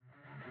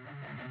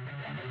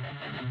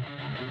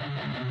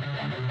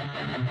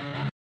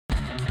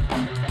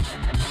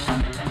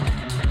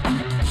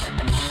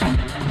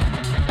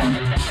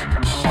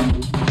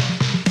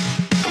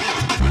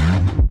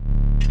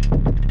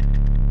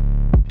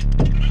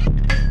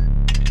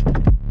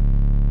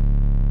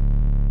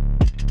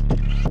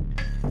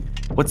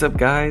What's up,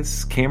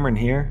 guys? Cameron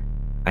here.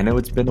 I know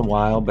it's been a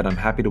while, but I'm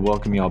happy to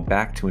welcome y'all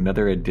back to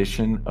another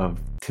edition of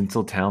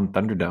Tinseltown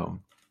Thunderdome.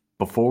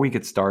 Before we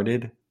get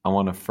started, I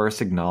want to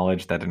first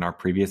acknowledge that in our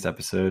previous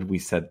episode, we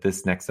said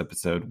this next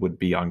episode would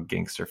be on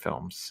gangster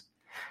films.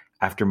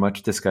 After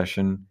much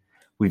discussion,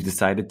 we've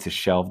decided to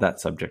shelve that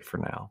subject for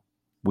now.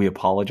 We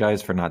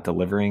apologize for not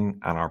delivering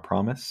on our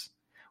promise.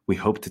 We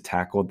hope to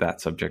tackle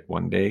that subject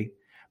one day,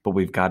 but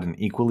we've got an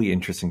equally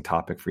interesting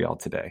topic for y'all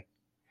today.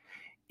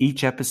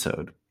 Each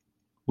episode,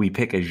 we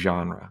pick a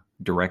genre,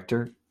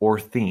 director, or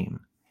theme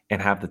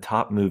and have the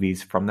top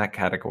movies from that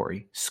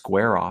category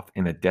square off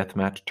in a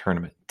deathmatch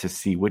tournament to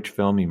see which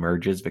film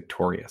emerges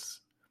victorious.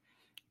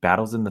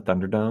 Battles in the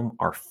Thunderdome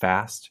are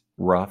fast,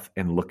 rough,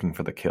 and looking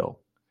for the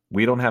kill.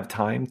 We don't have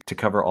time to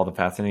cover all the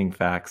fascinating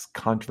facts,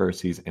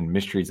 controversies, and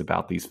mysteries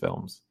about these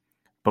films,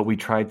 but we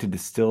tried to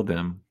distill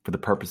them for the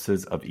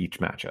purposes of each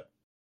matchup.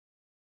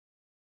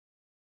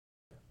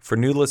 For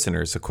new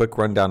listeners, a quick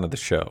rundown of the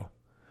show.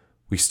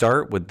 We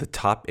start with the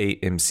top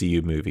 8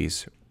 MCU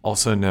movies,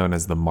 also known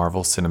as the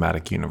Marvel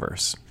Cinematic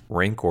Universe,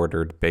 rank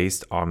ordered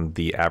based on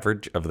the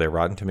average of their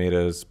Rotten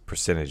Tomatoes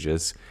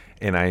percentages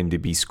and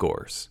IMDb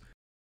scores.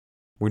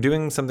 We're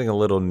doing something a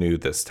little new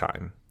this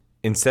time.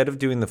 Instead of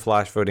doing the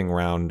flash voting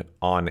round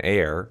on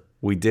air,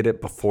 we did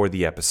it before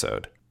the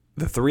episode.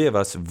 The three of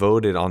us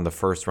voted on the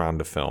first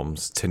round of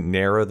films to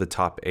narrow the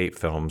top 8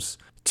 films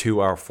to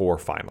our 4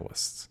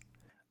 finalists: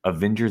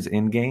 Avengers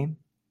Endgame,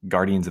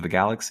 Guardians of the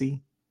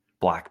Galaxy,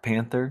 Black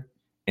Panther,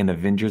 and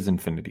Avengers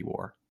Infinity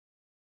War.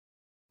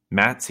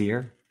 Matt's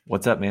here.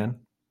 What's up, man?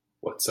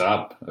 What's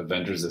up?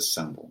 Avengers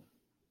Assemble.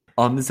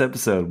 On this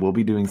episode, we'll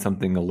be doing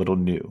something a little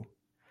new.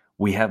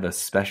 We have a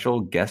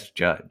special guest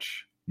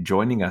judge.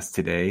 Joining us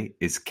today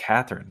is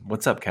Catherine.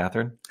 What's up,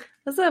 Catherine?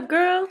 What's up,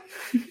 girl?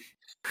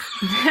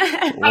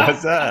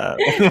 What's up?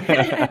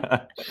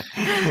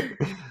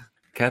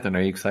 Catherine,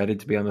 are you excited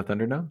to be on the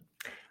Thunderdome?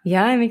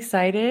 Yeah, I'm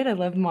excited. I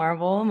love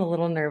Marvel. I'm a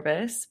little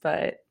nervous,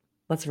 but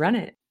let's run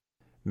it.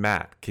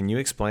 Matt, can you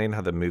explain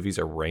how the movies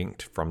are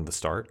ranked from the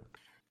start?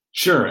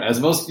 Sure. As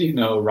most of you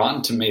know,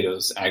 Rotten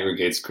Tomatoes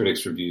aggregates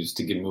critics' reviews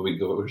to give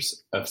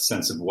moviegoers a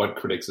sense of what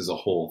critics as a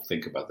whole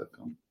think about the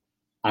film.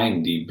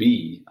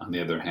 IMDb, on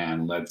the other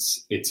hand,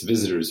 lets its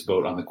visitors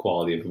vote on the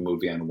quality of a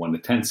movie on a 1 to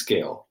 10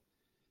 scale.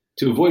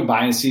 To avoid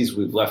biases,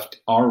 we've left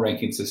our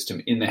ranking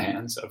system in the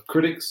hands of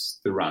critics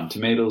through Rotten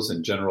Tomatoes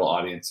and general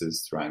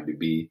audiences through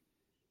IMDb.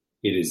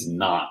 It is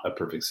not a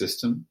perfect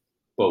system,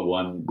 but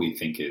one we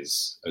think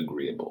is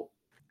agreeable.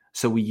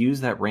 So we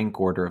use that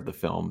rank order of the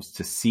films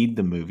to seed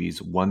the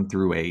movies 1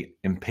 through 8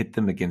 and pit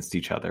them against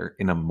each other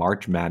in a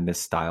March Madness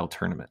style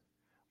tournament,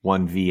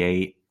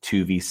 1v8,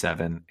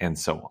 2v7, and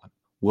so on.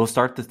 We'll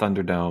start the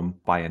Thunderdome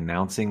by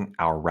announcing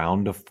our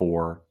round of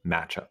 4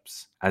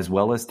 matchups, as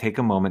well as take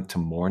a moment to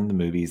mourn the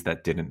movies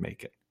that didn't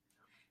make it.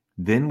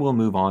 Then we'll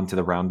move on to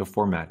the round of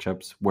 4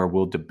 matchups, where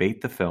we'll debate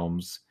the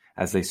films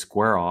as they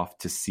square off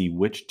to see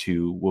which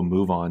 2 will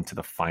move on to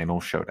the final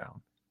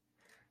showdown.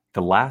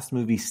 The last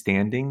movie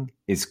standing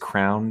is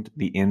crowned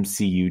the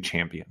MCU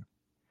champion.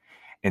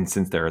 And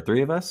since there are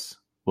 3 of us,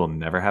 we'll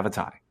never have a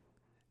tie.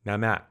 Now,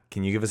 Matt,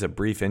 can you give us a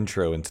brief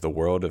intro into the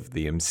world of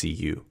the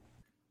MCU?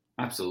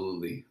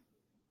 Absolutely.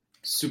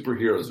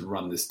 Superheroes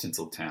run this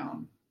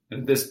Tinseltown, and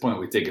at this point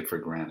we take it for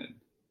granted.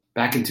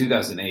 Back in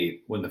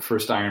 2008, when the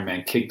first Iron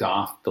Man kicked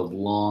off the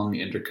long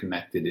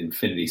interconnected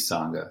Infinity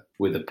Saga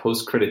with a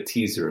post-credit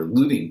teaser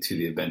alluding to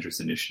the Avengers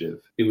Initiative,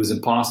 it was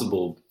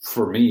impossible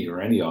for me or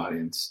any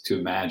audience to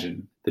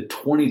imagine the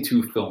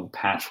 22-film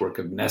patchwork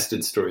of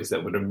nested stories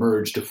that would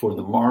emerge to form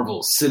the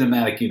Marvel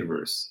Cinematic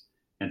Universe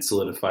and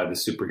solidify the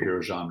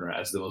superhero genre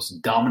as the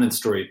most dominant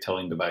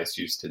storytelling device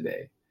used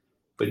today.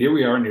 But here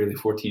we are nearly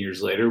 14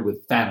 years later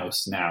with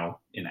Thanos now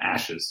in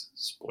ashes,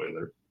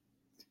 spoiler.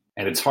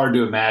 And it's hard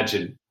to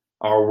imagine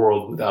our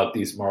world without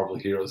these Marvel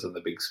heroes on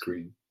the big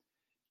screen.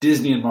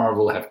 Disney and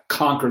Marvel have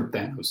conquered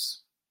Thanos,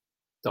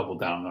 double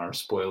down on our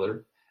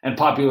spoiler, and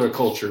popular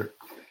culture.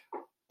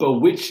 But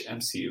which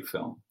MCU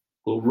film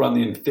will run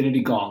the Infinity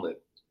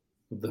Gauntlet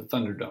of the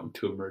Thunderdome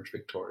to emerge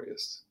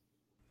victorious?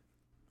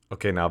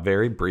 Okay, now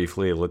very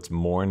briefly, let's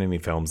mourn any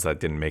films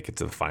that didn't make it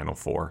to the final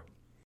 4.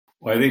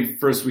 Well, I think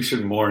first we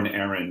should mourn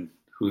Aaron,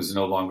 who's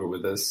no longer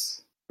with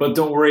us. But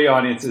don't worry,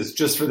 audiences,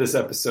 just for this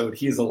episode,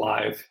 he's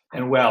alive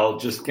and well,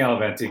 just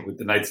gallivanting with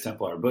the Knights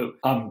Templar. But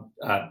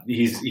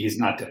he's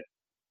not dead.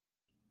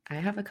 I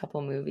have a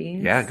couple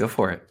movies. Yeah, go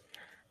for it.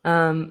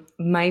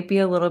 Might be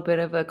a little bit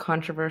of a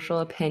controversial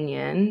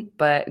opinion,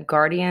 but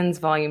Guardians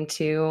Volume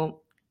 2,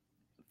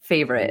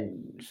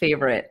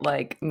 favorite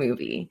like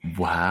movie.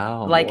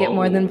 Wow. Like it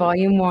more than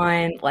Volume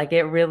 1. Like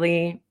it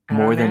really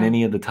more than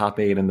any of the top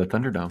 8 in the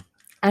Thunderdome.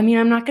 I mean,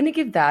 I'm not going to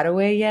give that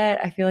away yet.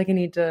 I feel like I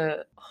need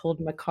to hold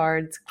my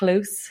cards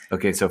close.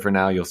 Okay, so for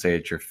now, you'll say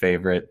it's your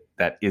favorite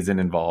that isn't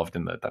involved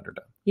in the Thunderdome.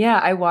 Yeah,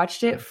 I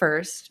watched it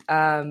first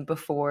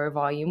before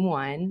Volume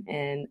 1,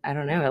 and I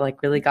don't know, it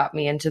like really got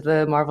me into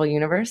the Marvel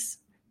Universe.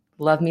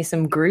 Love me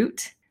some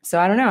Groot. So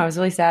I don't know, I was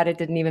really sad it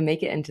didn't even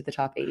make it into the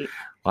top 8.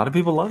 A lot of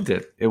people loved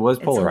it. It was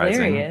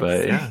polarizing,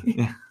 hilarious. but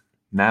yeah.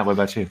 Matt, what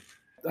about you?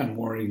 I'm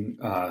wearing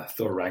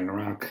Thor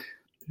Ragnarok.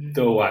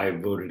 Though I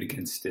voted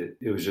against it,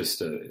 it was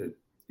just in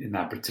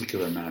that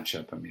particular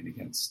matchup. I mean,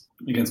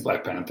 against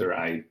Black Panther,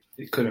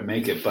 it couldn't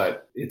make it,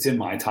 but it's in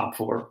my top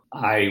 4.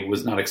 I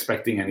was not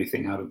expecting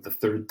anything out of the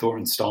third Thor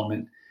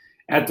installment.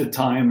 At the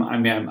time, I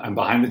mean, I'm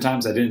behind the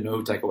times. I didn't know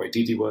who Taika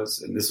Waititi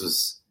was, and this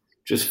was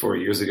just 4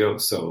 years ago.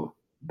 So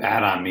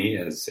bad on me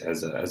as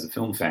a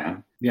film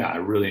fan. Yeah, I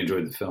really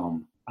enjoyed the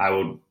film. I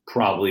would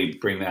probably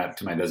bring that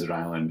to my desert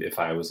island if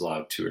I was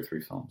allowed 2 or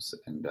 3 films.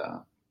 And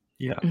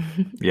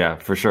yeah,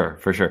 for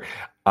sure.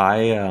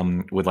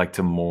 I would like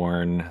to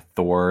mourn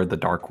Thor: The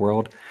Dark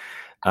World.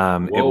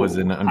 It was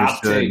an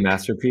understood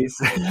masterpiece.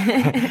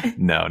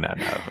 No,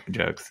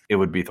 jokes. It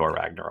would be Thor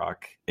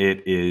Ragnarok.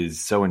 It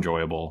is so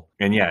enjoyable,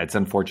 and yeah, it's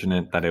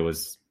unfortunate that it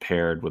was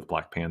paired with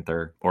Black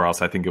Panther, or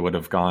else I think it would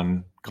have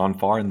gone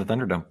far in the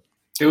Thunderdome.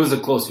 It was a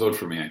close vote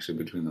for me, actually,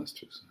 between those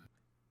two.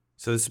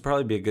 So this would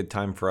probably be a good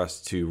time for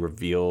us to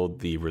reveal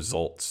the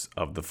results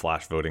of the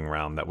flash voting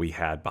round that we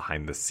had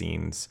behind the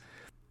scenes.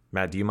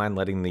 Matt, do you mind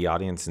letting the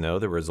audience know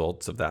the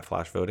results of that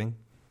flash voting?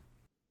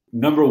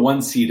 Number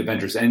 1 seed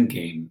Avengers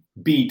Endgame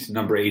beat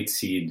number 8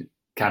 seed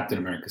Captain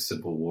America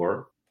Civil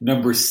War.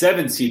 Number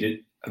 7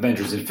 seeded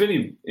Avengers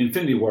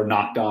Infinity War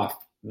knocked off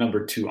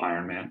number 2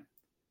 Iron Man.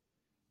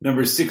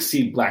 Number 6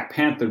 seed Black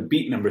Panther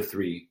beat number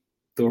 3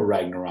 Thor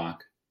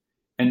Ragnarok.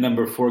 And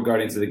number 4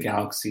 Guardians of the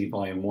Galaxy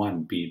Volume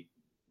 1 beat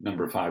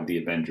number 5 The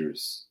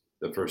Avengers,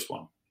 the first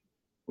one,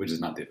 which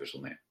is not the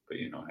official name, but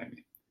you know what I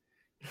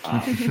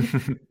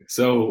mean.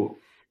 So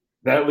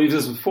that leaves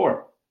us with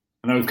 4.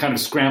 And I've kind of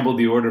scrambled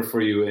the order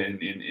for you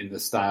in the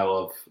style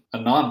of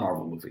a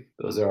non-Marvel movie.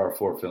 Those are our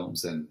 4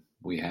 films, and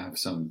we have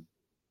some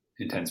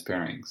intense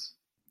pairings.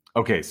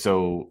 Okay,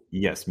 so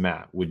yes,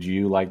 Matt, would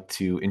you like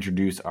to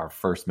introduce our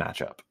first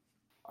matchup?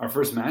 Our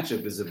first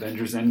matchup is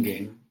Avengers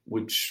Endgame,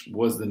 which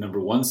was the number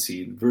 1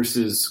 seed,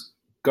 versus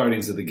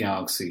Guardians of the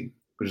Galaxy,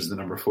 which is the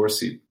number 4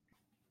 seed.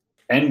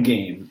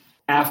 Endgame,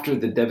 after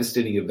the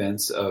devastating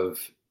events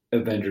of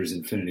Avengers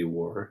Infinity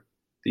War,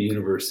 the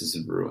universe is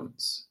in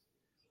ruins.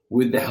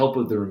 With the help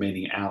of the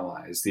remaining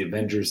allies, the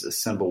Avengers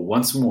assemble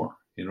once more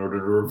in order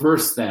to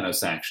reverse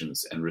Thanos'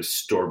 actions and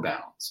restore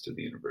balance to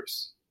the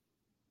universe.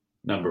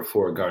 Number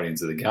 4,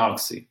 Guardians of the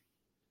Galaxy.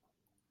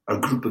 A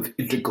group of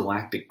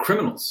intergalactic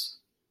criminals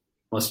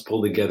must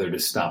pull together to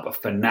stop a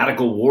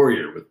fanatical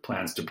warrior with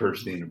plans to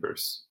purge the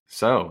universe.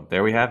 So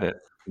there we have it.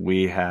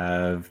 We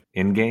have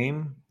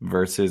Endgame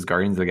versus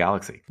Guardians of the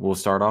Galaxy. We'll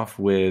start off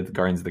with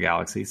Guardians of the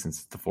Galaxy since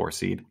it's the 4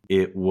 seed.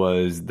 It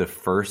was the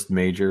first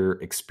major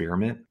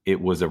experiment. It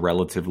was a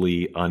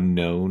relatively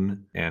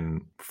unknown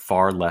and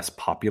far less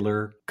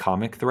popular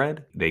comic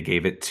thread. They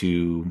gave it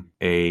to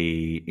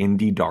a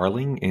indie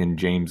darling in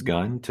James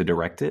Gunn to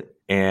direct it.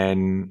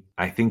 And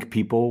I think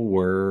people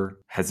were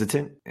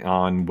hesitant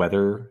on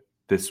whether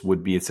this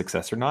would be a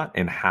success or not,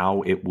 and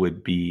how it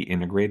would be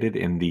integrated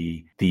in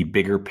the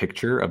bigger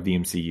picture of the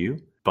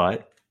MCU.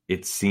 But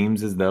it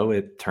seems as though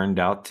it turned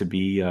out to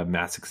be a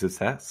massive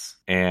success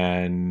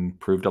and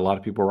proved a lot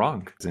of people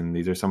wrong. And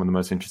these are some of the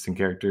most interesting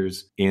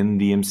characters in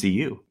the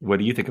MCU. What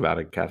do you think about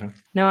it, Catherine?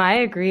 No, I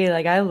agree.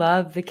 Like, I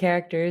love the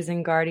characters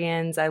in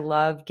Guardians. I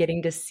love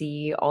getting to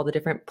see all the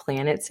different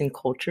planets and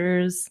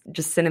cultures,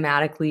 just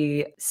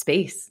cinematically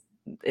space.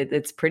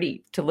 It's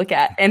pretty to look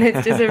at, and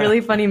it's just a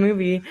really funny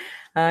movie.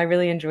 I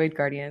really enjoyed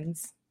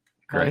Guardians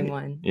Volume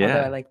 1, although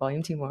I like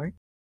Volume 2 more.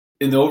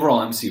 In the overall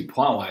MCU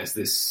plot-wise,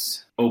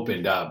 this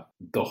opened up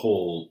the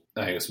whole,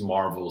 I guess,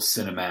 Marvel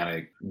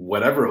cinematic,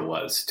 whatever it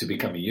was, to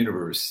become a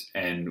universe.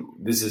 And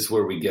this is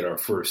where we get our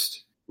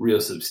first real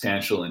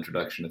substantial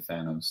introduction to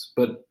Thanos.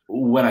 But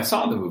when I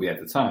saw the movie at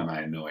the time, I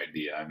had no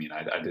idea. I mean,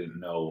 I didn't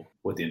know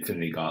what the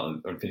Infinity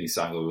Gauntlet or Infinity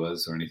Saga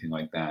was or anything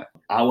like that.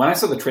 When I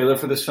saw the trailer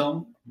for this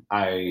film,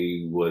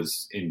 I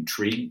was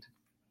intrigued,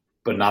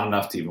 but not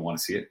enough to even want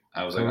to see it.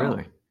 I was like,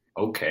 really?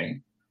 Oh,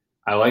 okay.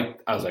 I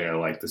like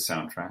the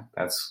soundtrack.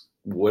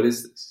 What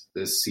is this?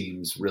 This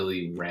seems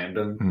really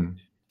random.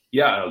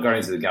 Yeah,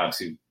 Guardians of the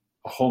Galaxy,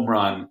 a home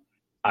run.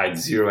 I had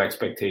zero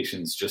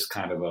expectations, just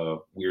kind of a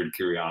weird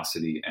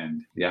curiosity.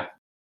 And yeah.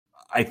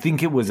 I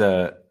think it was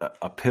a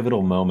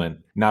pivotal moment,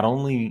 not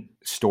only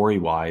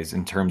story-wise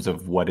in terms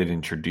of what it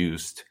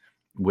introduced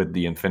with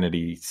the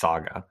Infinity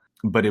Saga,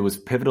 but it was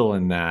pivotal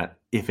in that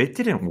if it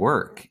didn't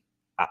work,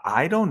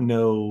 I don't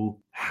know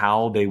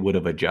how they would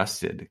have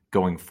adjusted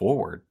going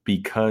forward,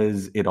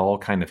 because it all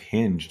kind of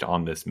hinged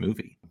on this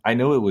movie. I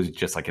know it was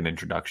just like an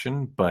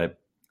introduction, but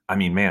I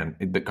mean, man,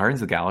 the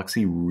Guardians of the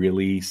Galaxy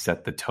really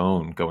set the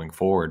tone going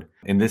forward.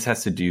 And this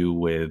has to do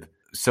with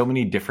so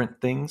many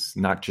different things,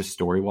 not just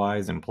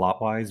story-wise and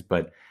plot-wise,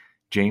 but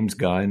James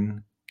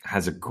Gunn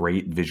has a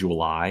great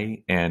visual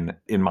eye. And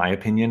in my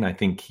opinion, I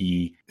think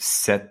he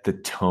set the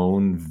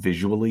tone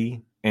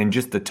visually and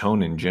just the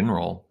tone in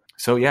general.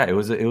 So yeah, it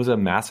was a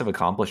massive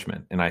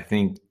accomplishment. And I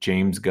think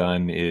James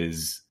Gunn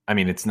is, I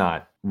mean, it's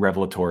not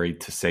revelatory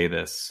to say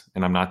this,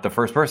 and I'm not the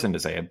first person to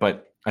say it,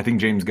 but I think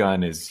James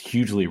Gunn is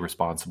hugely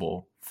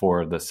responsible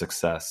for the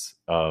success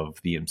of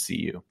the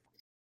MCU.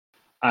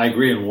 I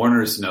agree, and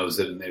Warner's knows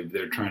it, and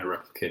they're trying to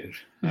replicate it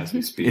as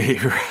we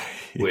speak. Right.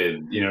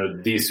 With,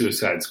 the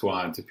Suicide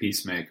Squad to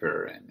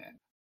Peacemaker. And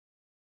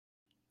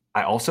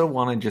I also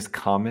want to just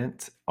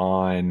comment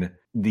on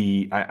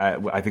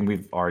I think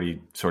we've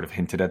already sort of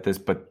hinted at this,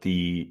 but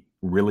the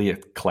really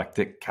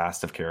eclectic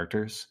cast of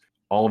characters,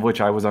 all of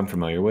which I was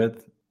unfamiliar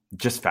with,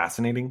 just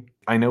fascinating.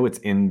 I know it's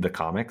in the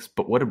comics,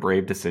 but what a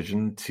brave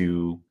decision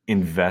to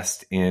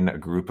invest in a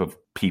group of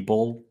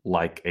people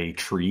like a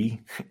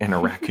tree and a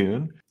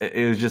raccoon.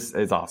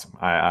 It's awesome.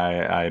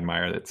 I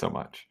admire it so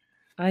much.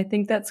 I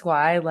think that's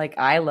why,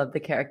 I love the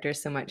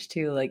characters so much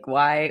too.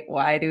 Why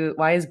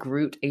is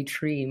Groot a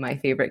tree my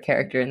favorite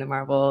character in the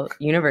Marvel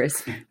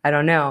universe? I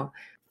don't know.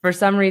 For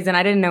some reason,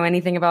 I didn't know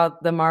anything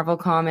about the Marvel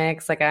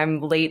comics.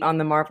 I'm late on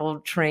the Marvel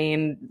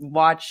train.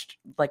 Watched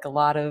a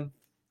lot of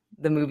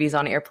the movies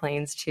on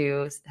airplanes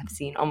too. Have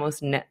seen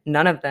almost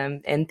none of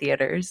them in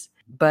theaters.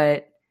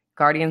 But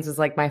Guardians was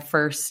my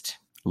first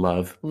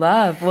love.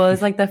 Well, it was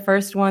the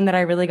first one that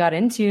I really got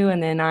into,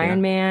 and then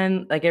Iron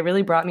Man, it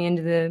really brought me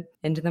into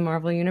the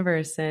Marvel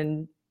universe,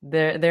 and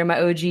they're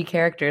my OG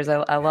characters.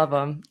 I love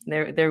them.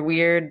 They're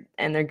weird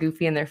and they're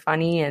goofy and they're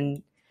funny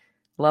and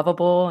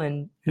lovable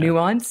and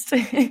nuanced.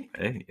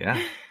 Hey,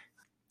 yeah.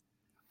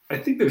 I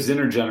think there's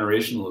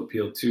intergenerational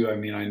appeal too. I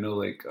mean, I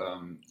know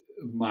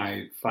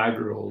my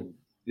 5-year-old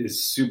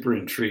is super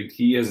intrigued.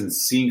 He hasn't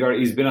seen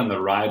Guardians. He's been on the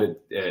ride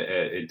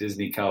at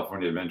Disney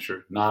California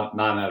Adventure, not an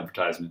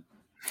advertisement.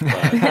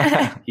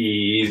 But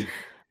he's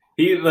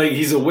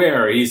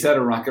aware. He's had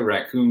a Rocket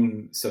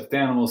Raccoon stuffed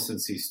animal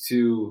since he's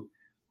 2,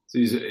 so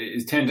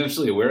he's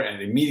tangentially aware.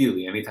 And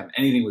immediately, anytime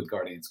anything with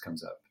Guardians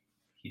comes up,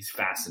 he's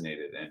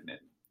fascinated. And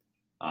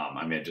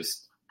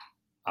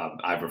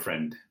I have a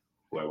friend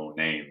who I won't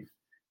name,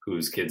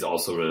 whose kids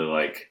also really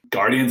like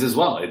Guardians as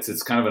well.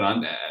 It's kind of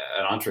an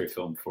entree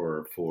film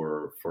for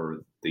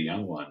the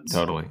young ones.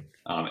 Totally.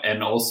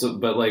 And also,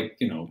 but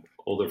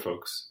older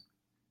folks.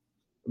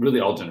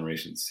 Really, all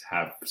generations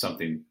have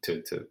something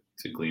to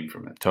glean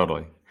from it.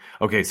 Totally.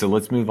 Okay, so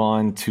let's move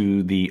on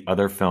to the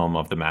other film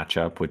of the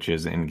matchup, which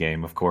is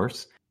Endgame, of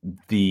course.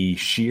 The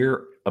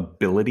sheer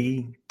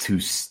ability to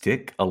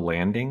stick a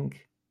landing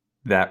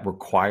that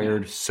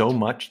required so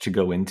much to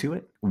go into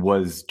it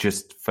was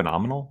just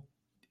phenomenal.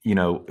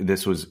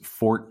 This was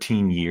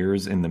 14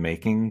 years in the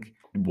making.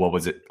 What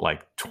was it,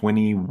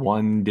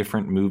 21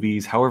 different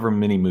movies? However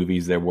many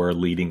movies there were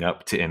leading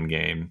up to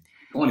Endgame.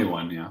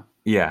 21, yeah.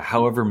 Yeah,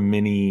 however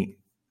many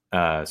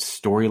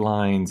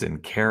storylines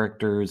and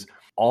characters,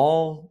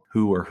 all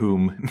who or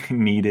whom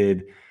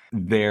needed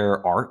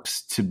their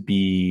arcs to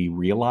be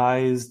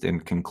realized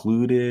and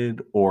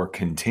concluded or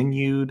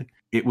continued.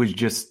 It was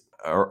just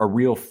a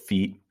real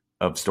feat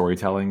of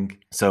storytelling.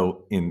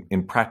 So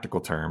in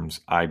practical terms,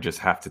 I just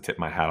have to tip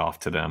my hat off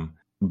to them.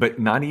 But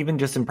not even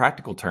just in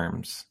practical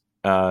terms.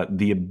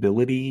 The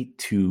ability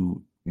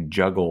to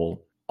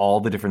juggle all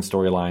the different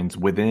storylines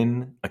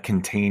within a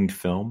contained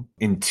film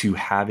and to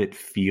have it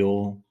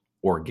feel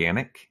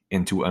organic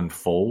and to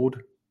unfold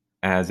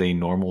as a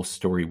normal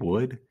story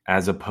would,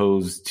 as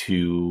opposed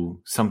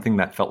to something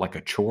that felt like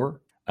a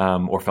chore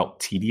or felt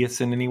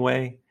tedious in any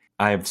way.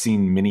 I have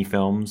seen many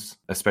films,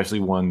 especially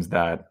ones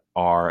that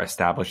are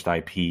established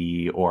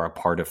IP or a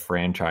part of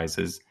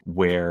franchises,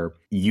 where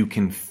you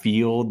can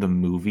feel the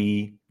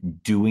movie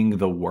doing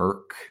the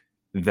work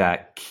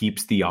that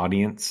keeps the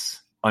audience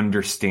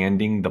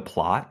understanding the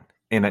plot.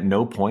 And at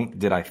no point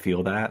did I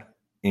feel that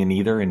in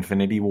either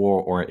Infinity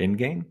War or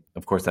Endgame.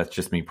 Of course, that's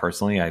just me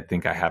personally. I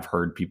think I have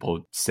heard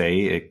people say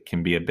it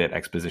can be a bit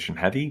exposition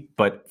heavy,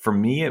 but for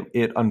me,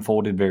 it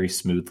unfolded very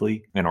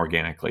smoothly and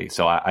organically.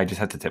 So I just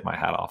had to tip my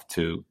hat off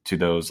to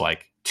those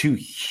 2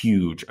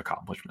 huge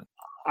accomplishments.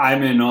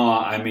 I'm in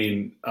awe. I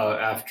mean,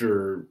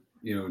 after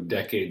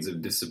decades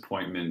of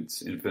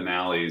disappointment in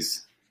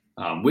finales,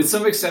 with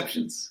some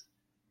exceptions,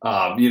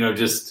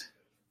 just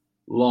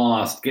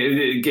Lost,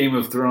 Game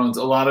of Thrones,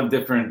 a lot of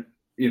different,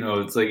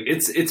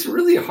 it's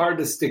really hard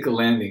to stick a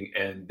landing,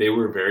 and they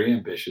were very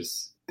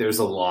ambitious. There's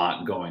a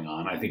lot going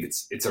on. I think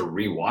it's a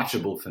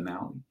rewatchable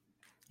finale.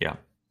 Yeah.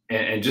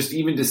 And just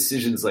even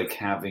decisions like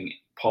having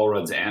Paul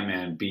Rudd's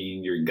Ant-Man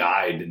being your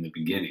guide in the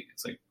beginning.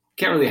 It's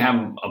can't really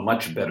have a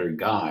much better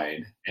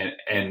guide.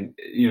 And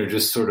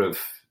just sort of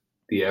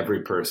the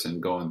every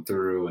person going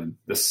through and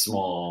the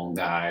small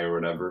guy or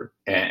whatever.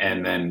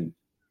 And then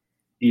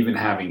even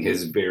having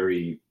his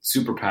very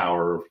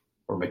superpower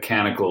or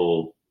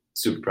mechanical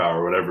superpower,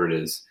 or whatever it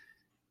is,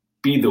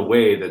 be the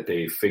way that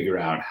they figure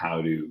out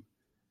how to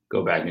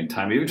go back in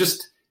time. It was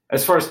just,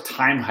 as far as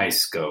time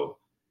heists go,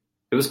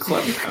 it was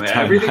clever. I mean,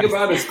 everything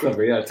about it is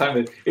clever. Yeah,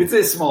 it's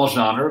a small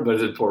genre, but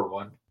it's an important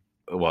one.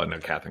 Well, no,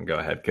 Catherine, go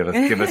ahead. Give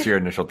us your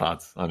initial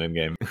thoughts on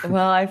Endgame.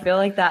 Well, I feel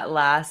like that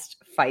last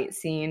fight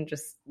scene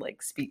just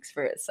like speaks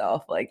for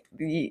itself. Like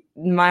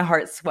my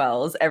heart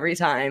swells every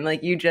time.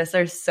 Like you just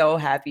are so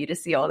happy to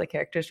see all the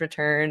characters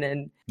return,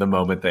 and the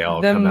moment they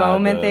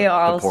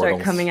all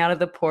start coming out of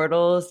the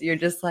portals, you're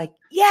just like,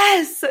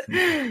 yes,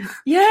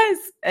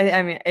 yes.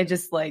 I mean, it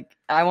just like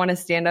I want to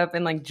stand up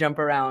and like jump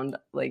around,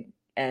 like,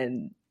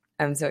 and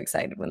I'm so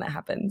excited when that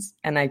happens,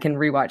 and I can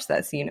rewatch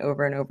that scene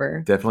over and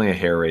over. Definitely a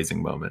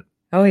hair-raising moment.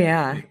 Oh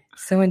yeah,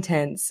 so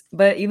intense.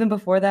 But even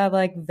before that,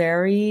 like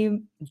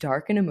very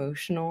dark and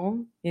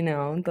emotional. You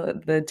know,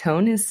 the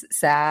tone is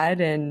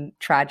sad and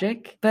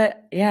tragic.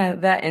 But yeah,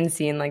 that end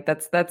scene, like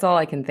that's all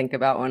I can think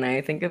about when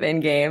I think of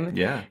Endgame.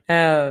 Yeah.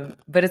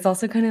 But it's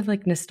also kind of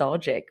like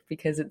nostalgic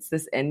because it's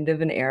this end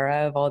of an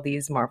era of all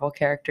these Marvel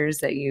characters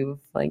that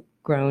you've like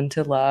grown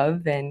to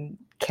love and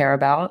care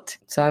about.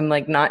 So I'm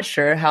like not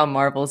sure how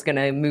Marvel's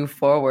gonna move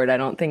forward. I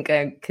don't think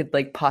I could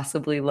like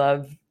possibly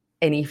love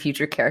any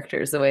future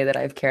characters the way that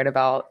I've cared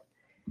about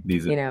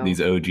these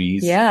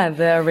OGs. Yeah,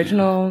 the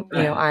original,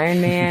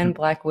 Iron Man,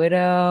 Black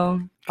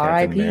Widow,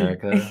 R.I.P.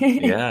 America.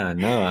 Yeah,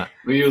 no.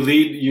 Well, you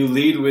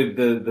lead with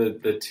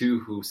the two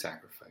who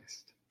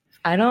sacrificed.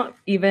 I don't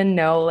even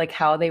know like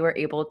how they were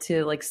able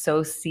to like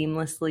so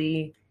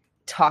seamlessly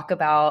talk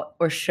about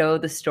or show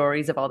the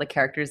stories of all the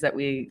characters that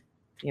we,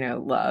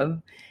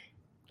 love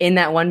in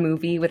that one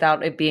movie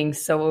without it being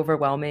so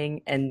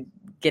overwhelming and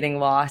getting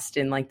lost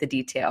in like the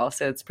detail.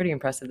 So it's pretty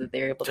impressive that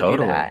they're able to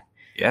do that.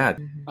 Yeah.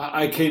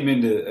 I came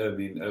into,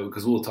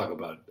 because we'll talk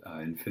about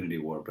Infinity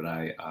War, but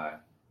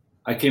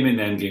I came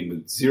into Endgame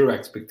with zero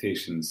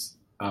expectations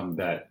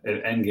that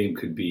an Endgame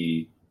could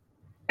be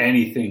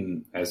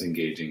anything as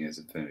engaging as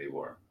Infinity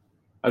War.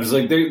 I was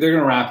like, they're going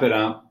to wrap it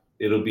up.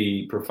 It'll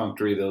be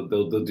perfunctory. They'll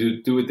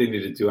do what they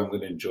need to do. I'm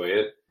going to enjoy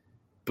it.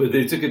 But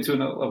they took it to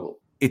another level.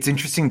 It's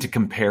interesting to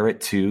compare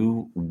it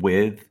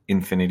with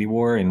Infinity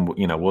War, and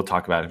we'll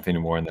talk about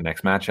Infinity War in the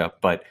next matchup.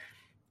 But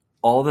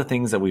all the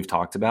things that we've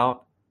talked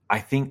about, I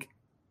think,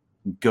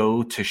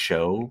 go to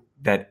show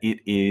that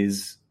it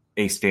is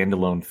a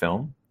standalone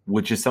film,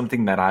 which is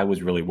something that I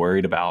was really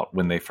worried about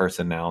when they first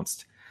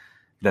announced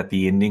that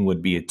the ending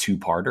would be a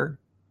two-parter,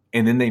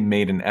 and then they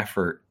made an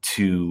effort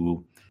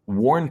to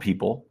warn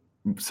people.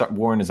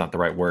 Warn is not the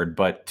right word,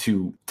 but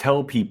to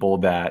tell people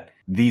that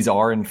these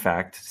are in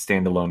fact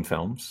standalone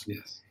films.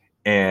 Yes.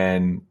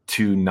 And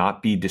to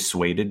not be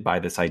dissuaded by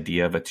this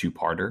idea of a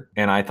two-parter.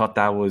 And I thought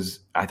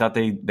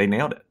they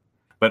nailed it.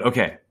 But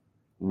okay,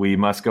 we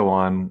must go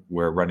on.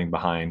 We're running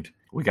behind.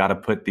 We got to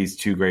put these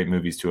two great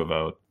movies to a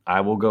vote.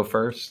 I will go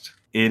first.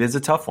 It is a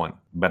tough one,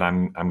 but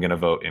I'm going to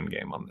vote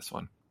Endgame on this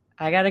one.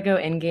 I got to go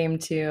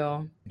Endgame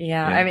too.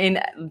 Yeah. I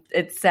mean,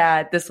 it's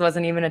sad. This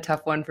wasn't even a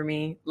tough one for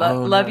me.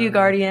 Love you,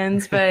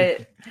 Guardians,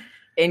 but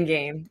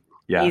Endgame.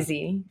 Yeah.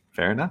 Easy.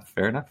 Fair enough.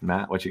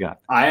 Matt, what you got?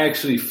 I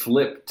actually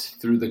flipped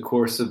through the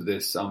course of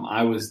this.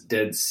 I was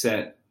dead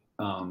set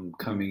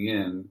coming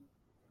in,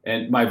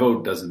 and my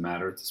vote doesn't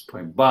matter at this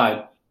point,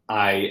 but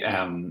I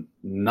am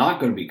not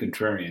going to be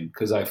contrarian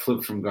because I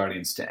flipped from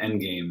Guardians to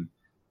Endgame,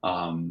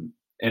 and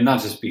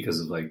not just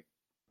because of like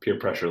peer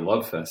pressure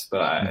love fest,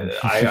 but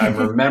I'm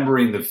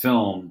remembering the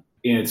film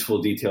in its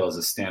full detail as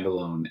a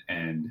standalone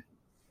and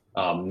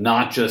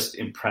not just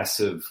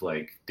impressive,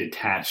 like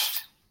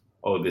detached.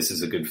 Oh, this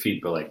is a good feat,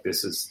 but like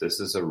this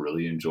is a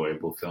really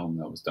enjoyable film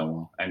that was done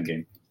well.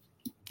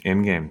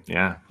 Endgame,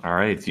 yeah. All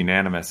right, it's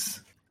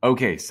unanimous.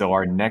 Okay, so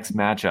our next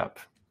matchup,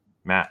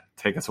 Matt,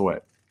 take us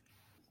away.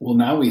 Well,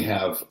 now we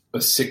have a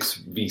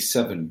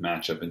 6v7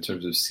 matchup in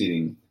terms of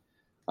seeding.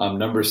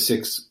 Number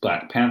 6,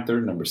 Black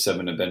Panther. Number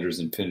 7, Avengers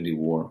Infinity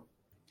War.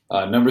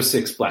 Number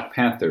 6, Black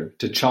Panther.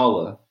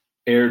 T'Challa,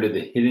 heir to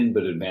the hidden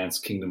but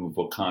advanced kingdom of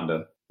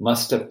Wakanda,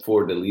 must step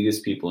forward to lead his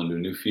people into a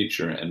new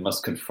future and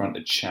must confront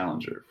a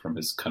challenger from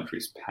his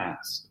country's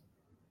past.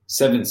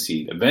 7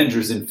 seed,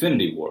 Avengers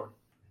Infinity War.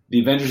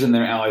 The Avengers and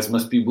their allies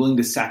must be willing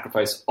to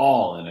sacrifice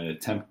all in an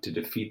attempt to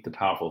defeat the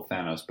powerful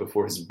Thanos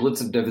before his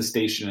blitz of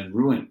devastation and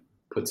ruin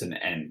puts an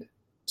end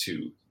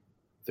to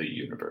the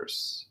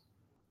universe.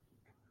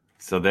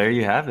 So there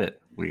you have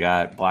it. We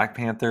got Black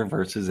Panther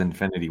versus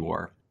Infinity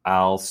War.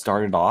 I'll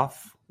start it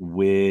off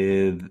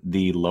with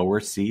the lower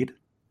seed,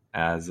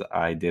 as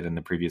I did in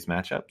the previous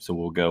matchup. So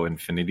we'll go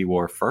Infinity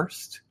War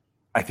first.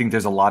 I think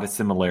there's a lot of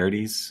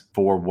similarities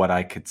for what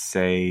I could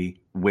say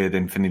with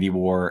Infinity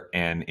War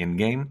and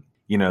Endgame.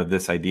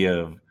 This idea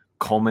of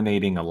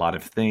culminating a lot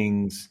of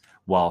things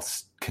while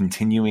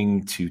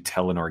continuing to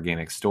tell an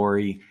organic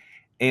story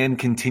and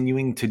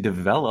continuing to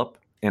develop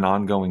an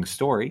ongoing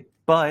story,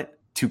 but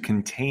to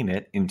contain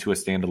it into a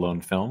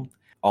standalone film,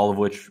 all of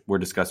which were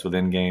discussed with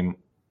Endgame.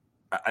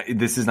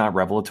 This is not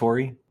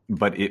revelatory,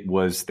 but it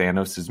was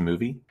Thanos'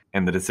 movie.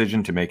 And the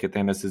decision to make it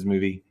Thanos'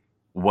 movie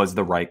was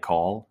the right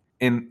call.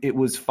 And it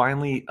was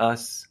finally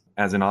us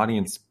as an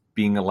audience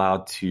being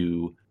allowed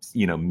to,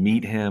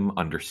 meet him,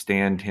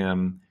 understand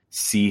him,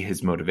 see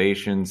his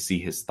motivations, see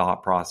his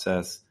thought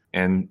process,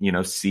 and,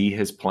 see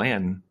his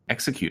plan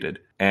executed.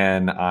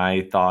 And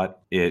I thought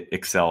it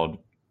excelled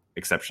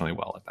exceptionally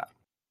well at that.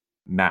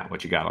 Matt,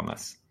 what you got on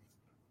this?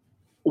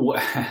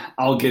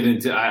 I'll get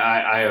into.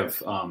 I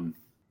have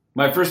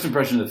my first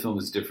impression of the film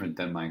is different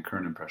than my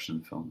current impression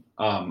of the film.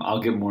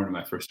 I'll get more into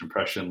my first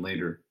impression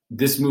later.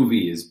 This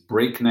movie is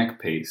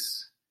breakneck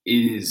pace.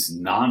 It is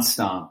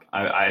nonstop.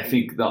 I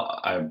think the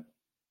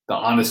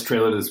honest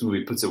trailer to this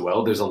movie puts it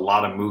well. There's a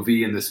lot of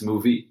movie in this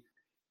movie.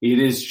 It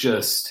is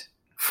just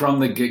from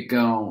the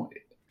get-go.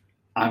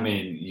 I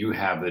mean, you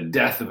have the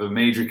death of a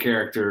major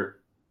character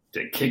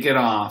to kick it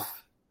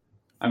off.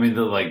 I mean,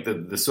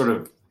 the sort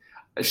of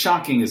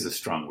shocking is a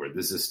strong word.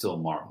 This is still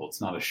Marvel.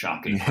 It's not a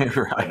shocking word,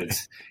 Right.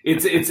 but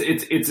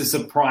it's a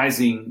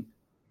surprising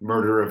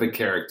murder of a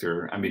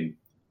character. I mean,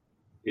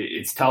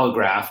 it's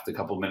telegraphed a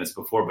couple minutes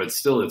before, but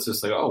still, it's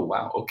just like, oh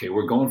wow, okay,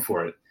 we're going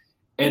for it.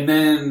 And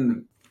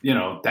then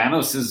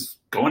Thanos is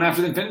going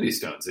after the Infinity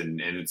Stones, and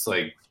it's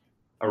like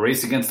a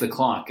race against the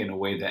clock in a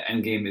way that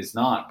Endgame is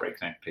not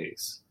breakneck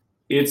pace.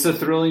 It's a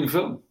thrilling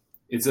film.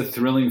 It's a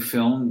thrilling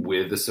film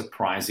with a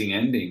surprising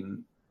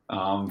ending.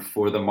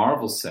 For the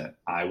Marvel set,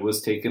 I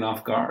was taken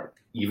off guard.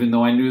 Even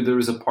though I knew there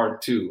was a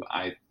part 2,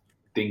 I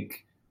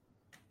think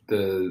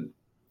the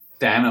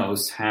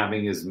Thanos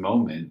having his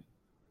moment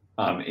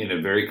in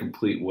a very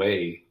complete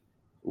way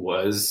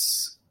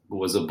was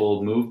a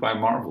bold move by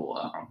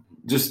Marvel.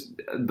 Just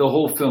the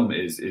whole film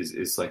is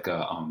like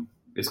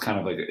is kind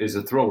of like is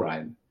a thrill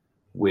ride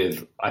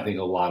with, I think,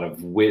 a lot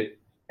of wit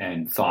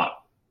and thought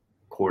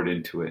poured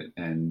into it,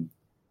 and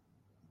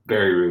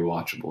very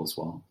rewatchable as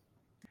well.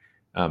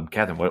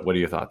 Catherine, what are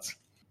your thoughts?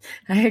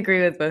 I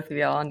agree with both of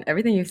y'all on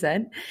everything you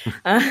said.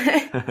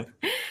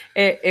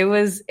 It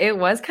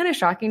was kind of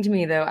shocking to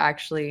me, though.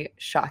 Actually,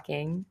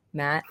 shocking,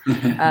 Matt.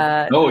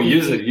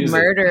 Use it.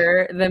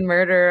 The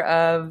murder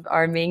of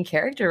our main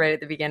character right at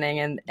the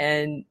beginning,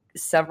 and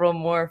several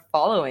more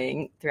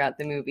following throughout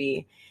the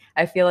movie.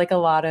 I feel like a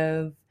lot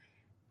of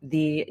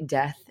the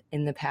death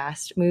in the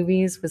past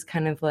movies was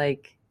kind of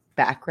like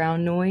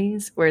background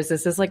noise, whereas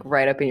this is like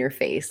right up in your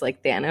face.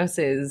 Like Thanos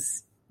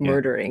is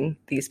murdering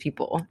these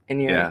people, and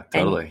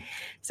totally. And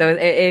so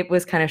it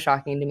was kind of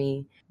shocking to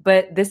me.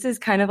 But this is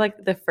kind of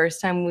like the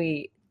first time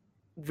we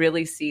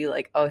really see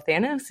like, oh,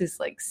 Thanos is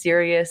like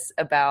serious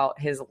about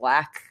his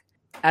lack.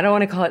 I don't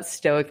want to call it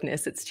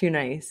stoicness. It's too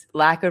nice.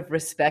 Lack of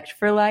respect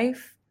for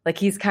life. Like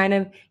he's kind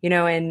of,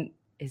 in,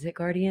 is it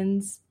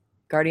Guardians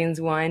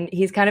 1?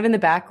 He's kind of in the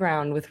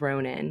background with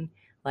Ronan.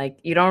 Like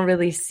you don't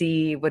really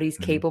see what he's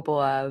capable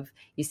of.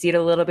 You see it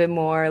a little bit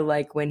more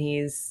like when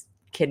he's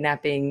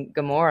kidnapping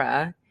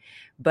Gamora,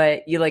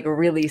 but you like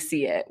really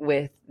see it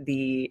with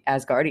the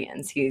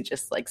Asgardians. He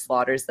just like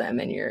slaughters them,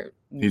 and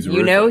he's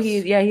ruthless.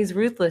 He's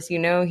ruthless.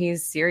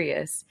 He's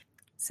serious.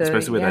 So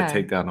especially with that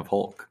takedown of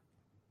Hulk.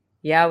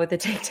 Yeah, with the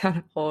takedown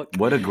of Hulk.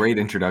 What a great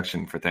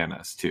introduction for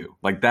Thanos too.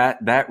 Like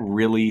that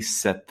really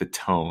set the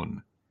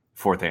tone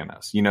for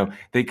Thanos.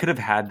 They could have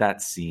had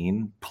that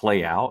scene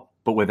play out,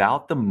 but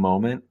without the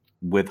moment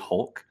with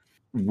Hulk,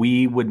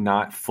 we would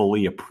not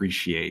fully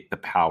appreciate the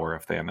power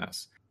of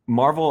Thanos.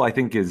 Marvel, I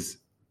think, is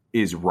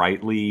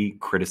rightly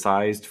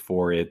criticized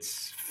for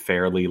its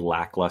fairly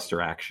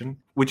lackluster action,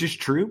 which is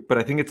true, but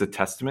I think it's a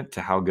testament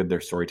to how good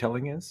their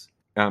storytelling is.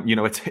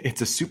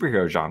 It's a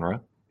superhero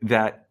genre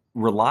that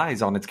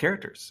relies on its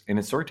characters and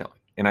its storytelling,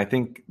 and I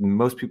think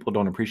most people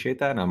don't appreciate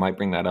that. And I might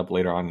bring that up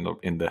later on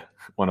in the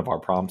one of our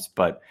prompts.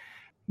 But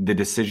the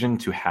decision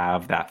to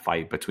have that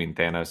fight between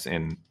Thanos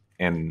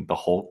and the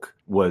Hulk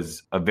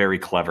was a very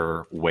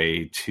clever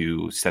way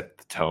to set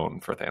the tone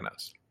for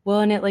Thanos.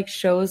 Well, and it like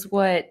shows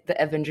what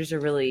the Avengers are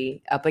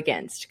really up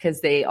against, because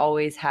they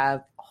always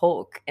have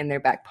Hulk in their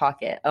back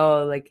pocket.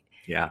 Oh, like,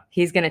 yeah,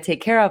 he's going to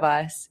take care of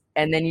us.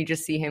 And then you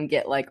just see him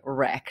get like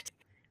wrecked.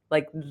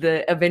 Like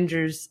the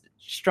Avengers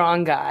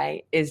strong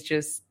guy is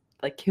just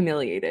like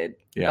humiliated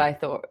by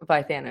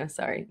Thanos.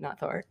 Sorry, not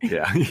Thor.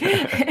 Yeah.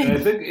 And I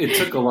think it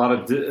took a lot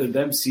of the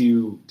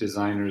MCU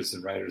designers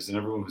and writers and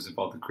everyone who's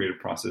involved in the creative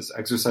process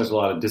exercised a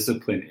lot of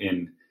discipline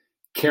in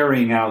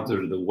carrying out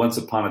the once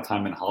upon a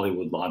time in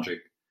Hollywood logic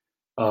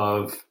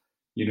of,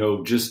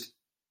 just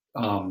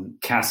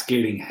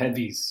cascading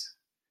heavies.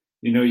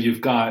 You've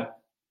got,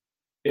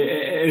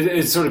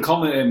 it's sort of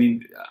common. I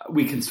mean,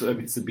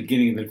 it's the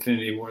beginning of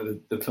Infinity War.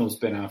 The film's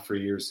been out for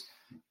years.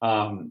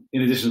 In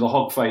addition to the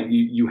Hulk fight,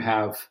 you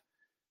have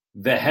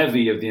the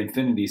heavy of the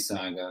Infinity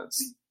Saga,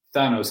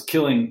 Thanos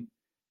killing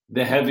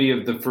the heavy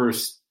of the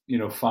first,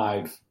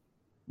 5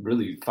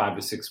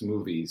 to 6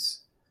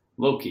 movies,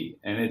 Loki.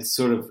 And it's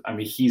sort of, I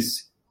mean,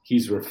 he's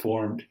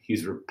reformed,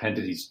 he's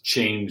repented, he's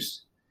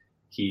changed,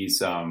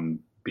 he's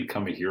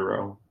become a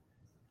hero,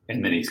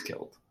 and then he's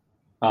killed.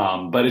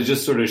 But it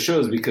just sort of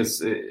shows, because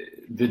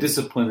the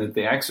discipline that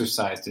they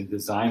exercised in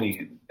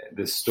designing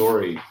this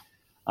story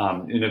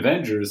in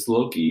Avengers,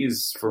 Loki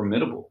is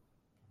formidable.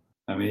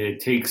 I mean, it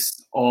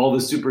takes all the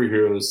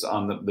superheroes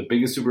on the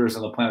biggest superheroes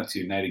on the planet to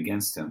unite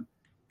against him.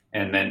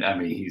 And then, I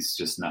mean, he's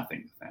just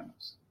nothing to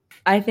Thanos.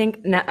 I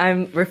think now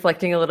I'm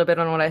reflecting a little bit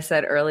on what I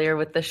said earlier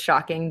with the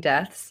shocking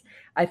deaths.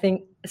 I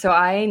think so.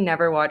 I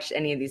never watched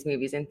any of these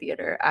movies in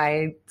theater.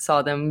 I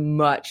saw them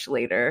much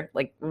later,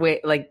 like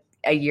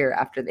a year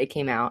after they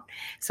came out.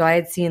 So I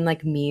had seen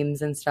like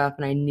memes and stuff,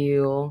 and I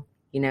knew,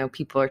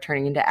 people are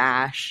turning into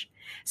ash.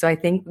 So I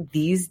think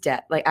these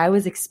like I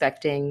was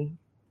expecting,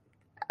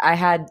 I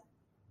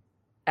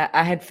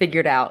had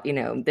figured out,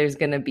 there's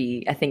going to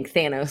be, I think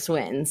Thanos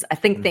wins. I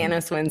think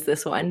Thanos wins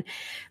this one.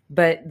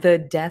 But the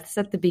deaths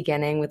at the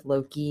beginning with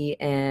Loki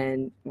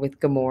and with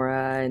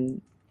Gamora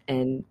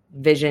and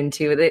Vision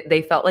too,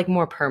 they felt like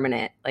more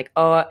permanent. Like,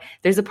 oh,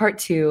 there's a part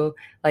 2.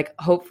 Like,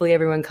 hopefully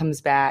everyone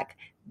comes back,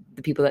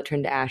 the people that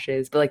turned to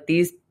ashes. But like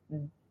these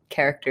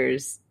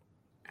characters,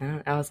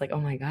 I was like,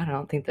 oh my God, I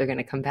don't think they're going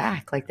to come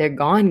back. Like, they're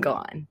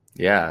gone.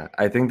 Yeah,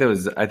 I think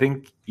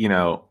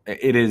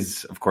it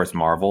is, of course,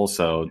 Marvel.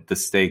 So the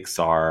stakes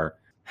are,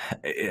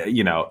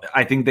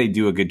 I think they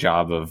do a good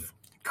job of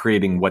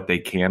creating what they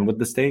can with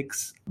the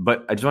stakes.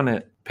 But I just want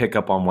to pick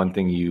up on one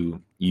thing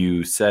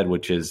you said,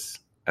 which is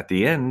at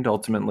the end,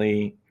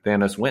 ultimately,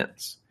 Thanos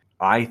wins.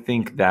 I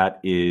think that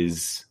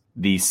is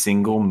the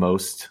single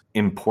most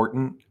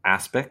important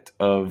aspect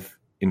of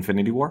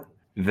Infinity War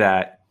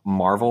that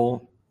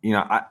Marvel,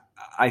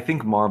 I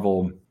think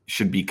Marvel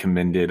should be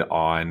commended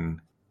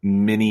on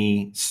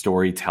many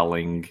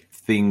storytelling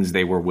things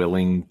they were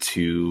willing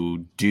to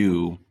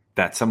do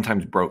that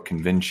sometimes broke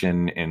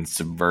convention and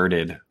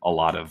subverted a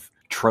lot of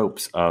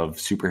tropes of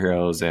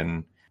superheroes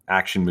and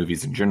action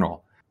movies in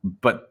general.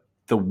 But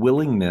the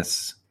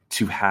willingness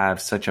to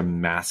have such a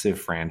massive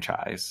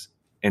franchise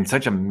and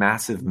such a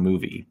massive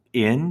movie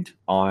end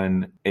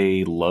on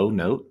a low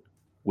note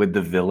with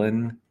the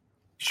villain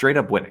straight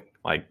up winning,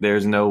 like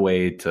there's no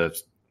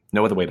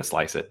other way to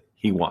slice it.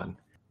 He won,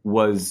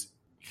 was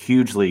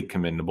hugely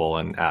commendable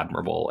and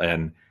admirable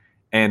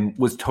and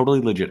was totally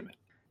legitimate.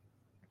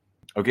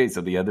 Okay, so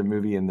the other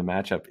movie in the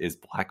matchup is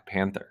Black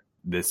Panther.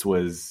 This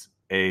was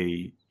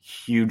a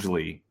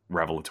hugely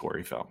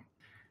revelatory film.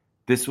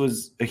 This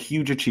was a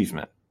huge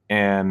achievement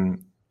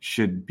and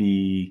should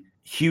be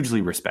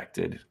hugely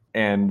respected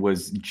and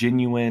was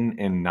genuine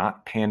and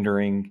not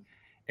pandering.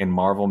 And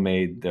Marvel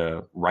made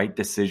the right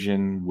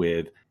decision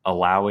with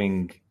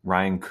allowing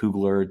Ryan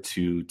Coogler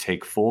to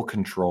take full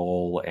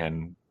control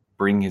and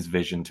bring his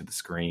vision to the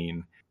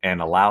screen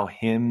and allow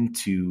him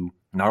to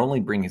not only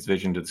bring his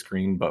vision to the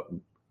screen, but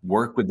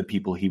work with the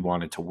people he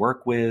wanted to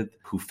work with,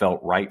 who felt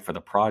right for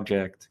the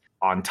project,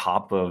 on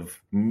top of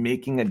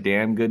making a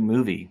damn good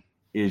movie,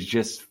 is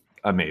just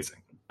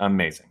amazing.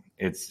 Amazing.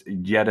 It's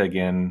yet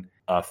again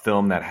a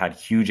film that had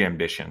huge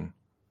ambition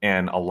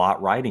and a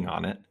lot riding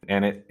on it,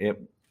 and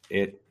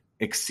it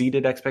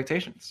exceeded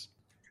expectations.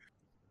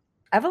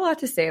 I have a lot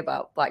to say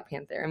about Black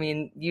Panther. I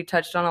mean, you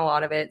touched on a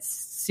lot of it.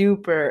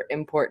 Super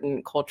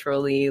important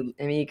culturally.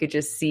 I mean, you could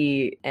just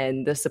see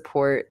and the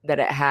support that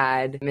it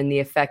had and the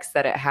effects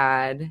that it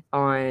had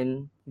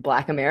on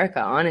Black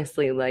America.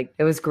 Honestly, like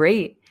it was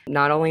great.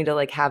 Not only to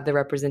like have the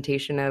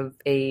representation of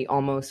a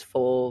almost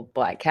full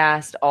Black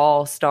cast,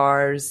 all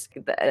stars.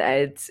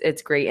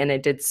 It's great, and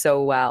it did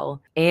so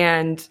well.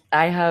 And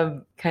I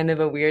have kind of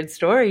a weird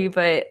story,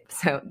 but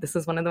so this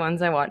is one of the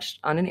ones I watched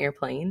on an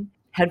airplane.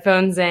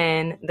 Headphones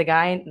in,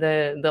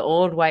 the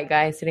old white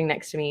guy sitting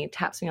next to me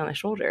taps me on the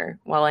shoulder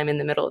while I'm in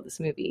the middle of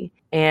this movie.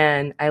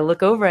 And I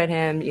look over at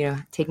him,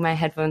 take my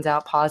headphones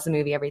out, pause the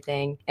movie,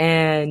 everything.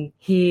 And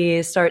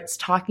he starts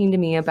talking to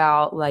me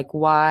about like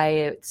why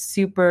it's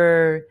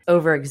super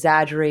over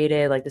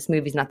exaggerated. Like this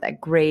movie's not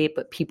that great,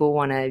 but people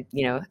want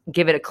to,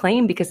 give it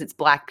acclaim because it's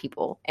Black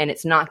people and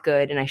it's not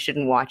good and I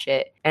shouldn't watch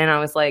it. And I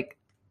was like,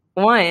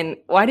 one,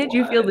 why did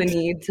you feel the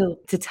need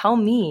to tell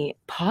me,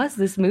 pause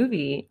this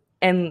movie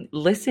and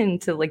listen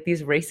to like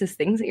these racist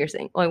things that you're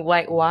saying?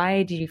 Like,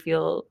 why did you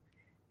feel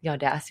the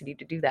audacity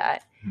to do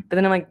that? But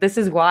then I'm like, this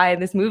is why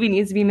this movie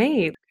needs to be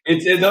made.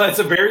 It's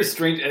a very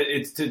strange.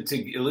 It's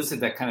to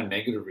elicit that kind of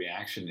negative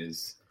reaction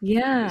is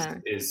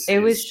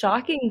was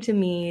shocking to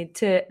me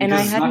and I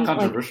hadn't. It's not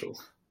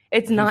controversial.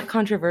 It's not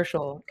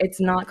controversial.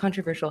 It's not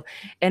controversial,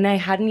 and I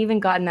hadn't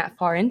even gotten that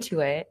far into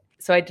it,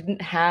 so I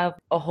didn't have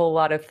a whole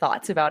lot of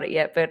thoughts about it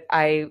yet. But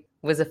I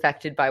was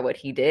affected by what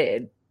he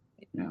did.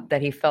 Yeah.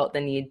 That he felt the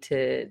need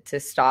to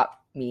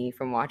stop me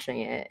from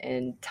watching it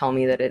and tell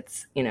me that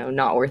it's,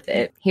 not worth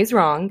it. He's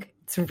wrong.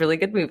 It's a really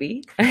good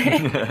movie.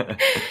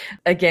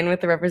 Again,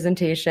 with the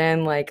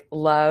representation, like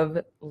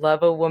love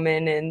a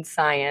woman in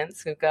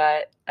science. We've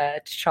got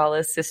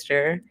T'Challa's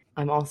sister.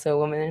 I'm also a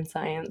woman in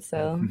science,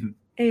 so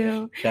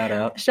ew. Shout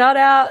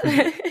out.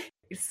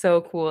 It's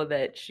so cool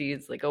that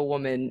she's like a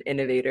woman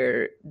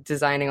innovator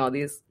designing all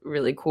these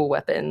really cool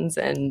weapons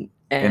and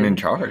in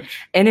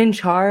charge.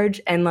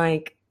 And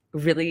like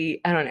really,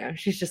 I don't know.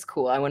 She's just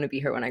cool. I want to be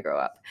her when I grow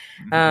up.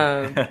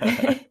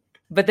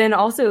 But then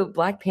also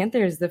Black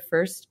Panther is the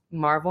first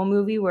Marvel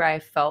movie where I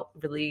felt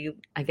really,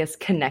 I guess,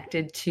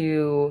 connected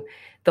to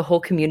the whole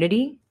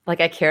community. Like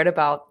I cared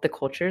about the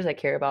cultures. I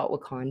care about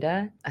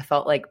Wakanda. I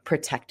felt like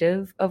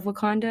protective of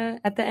Wakanda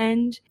at the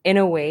end in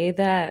a way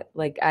that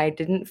like I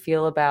didn't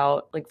feel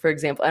about, like, for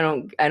example,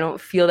 I don't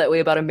feel that way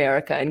about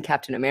America and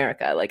Captain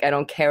America. Like I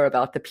don't care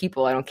about the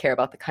people. I don't care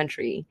about the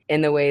country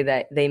in the way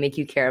that they make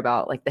you care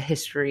about like the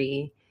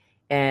history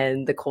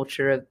and the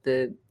culture of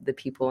the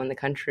people in the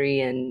country,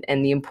 and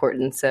the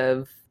importance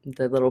of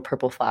the little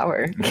purple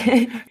flower.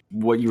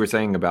 What you were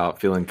saying about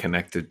feeling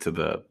connected to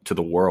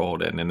the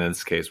world, and in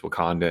this case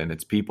Wakanda and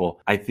its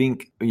people, I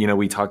think,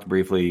 we talked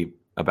briefly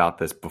about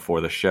this before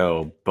the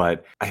show,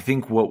 but I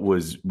think what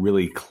was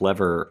really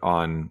clever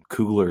on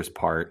Coogler's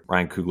part,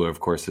 Ryan Coogler, of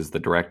course, is the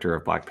director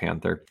of Black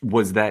Panther,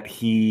 was that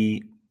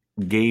he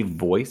gave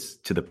voice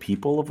to the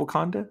people of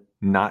Wakanda,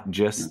 not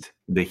just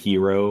the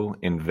hero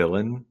and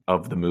villain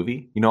of the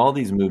movie. All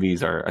these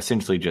movies are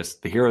essentially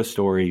just the hero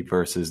story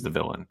versus the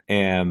villain.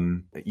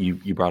 And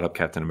you brought up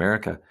Captain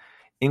America.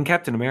 In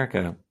Captain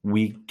America,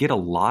 we get a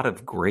lot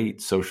of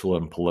great social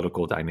and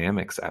political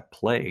dynamics at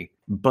play,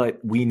 but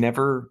we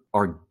never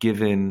are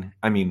given,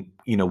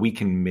 we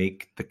can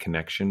make the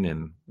connection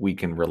and we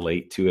can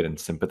relate to it and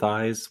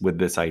sympathize with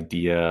this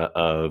idea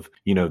of,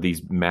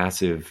 these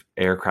massive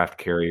aircraft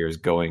carriers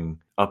going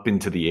up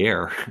into the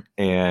air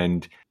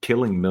and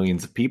killing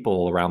millions of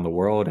people around the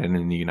world and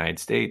in the United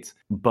States.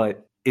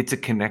 But it's a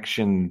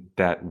connection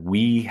that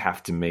we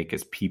have to make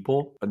as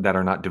people that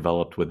are not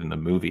developed within the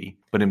movie.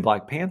 But in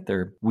Black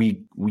Panther,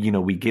 we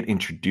get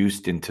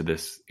introduced into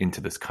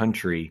this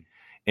country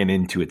and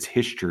into its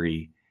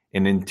history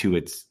and into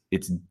its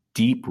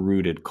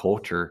deep-rooted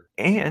culture.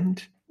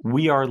 And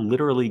we are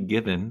literally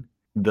given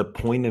the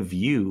point of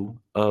view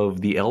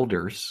of the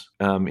elders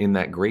in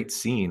that great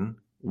scene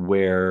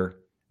where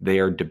they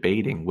are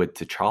debating with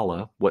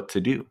T'Challa what to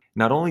do.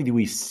 Not only do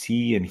we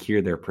see and hear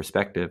their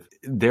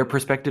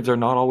perspectives are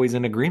not always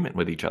in agreement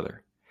with each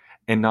other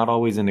and not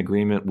always in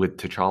agreement with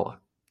T'Challa.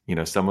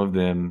 Some of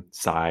them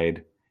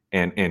side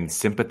and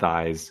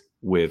sympathize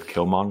with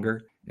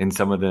Killmonger, and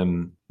some of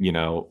them,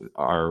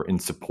 are in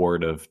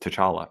support of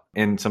T'Challa,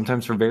 and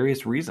sometimes for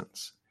various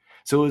reasons.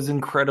 So it was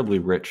incredibly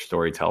rich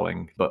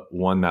storytelling, but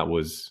one that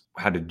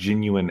had a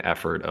genuine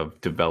effort of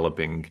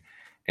developing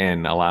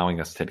and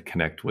allowing us to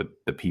connect with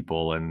the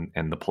people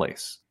and the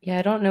place. Yeah,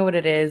 I don't know what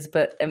it is,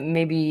 but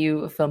maybe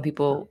you film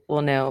people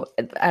will know.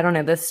 I don't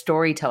know. The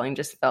storytelling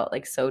just felt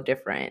like so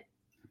different.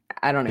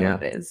 I don't know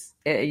what it is.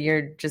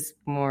 You're just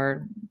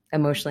more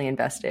emotionally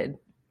invested.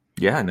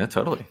 Yeah, no,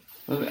 totally.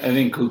 I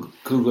think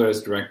Coogler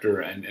as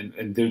director,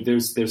 and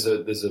there's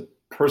a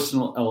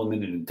personal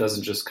element, and it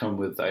doesn't just come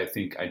with, I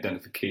think,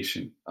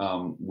 identification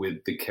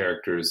with the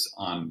characters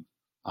on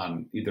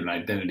either an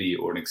identity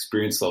or an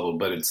experience level,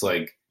 but it's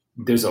like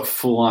there's a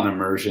full-on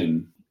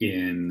immersion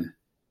in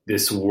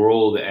this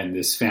world and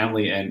this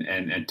family and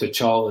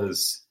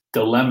T'Challa's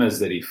dilemmas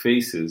that he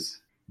faces.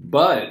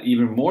 But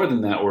even more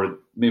than that, or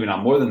maybe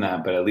not more than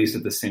that, but at least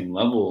at the same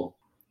level,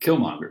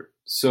 Killmonger.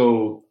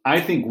 So I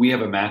think we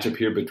have a matchup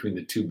here between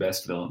the two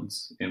best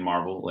villains in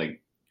Marvel,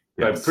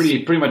 but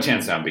pretty much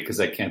hands down, because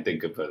I can't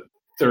think of a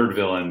third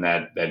villain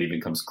that even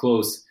comes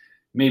close.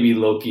 Maybe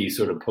Loki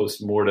sort of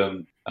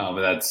post-mortem.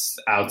 But that's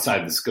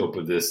outside the scope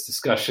of this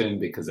discussion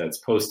because that's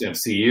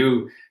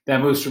post-MCU.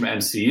 That moves from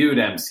MCU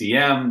to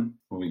MCM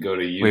when we go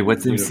to Wait,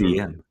 what's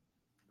MCM?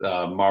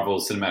 Marvel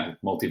Cinematic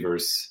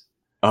Multiverse.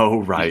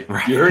 Oh, right.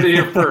 You heard it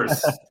here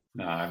first.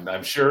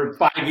 I'm sure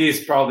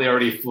Feige's probably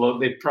already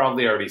They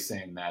probably already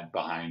saying that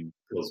behind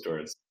closed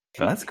doors.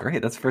 Oh, that's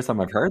great. That's the first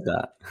time I've heard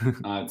that.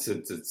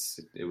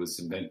 It was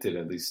invented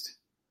at least,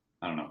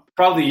 I don't know,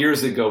 probably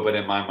years ago, but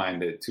in my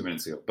mind, 2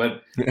 minutes ago.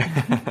 But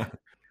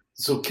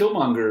so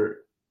Killmonger,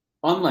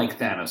 unlike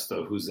Thanos,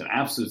 though, who's an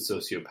absolute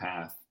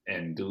sociopath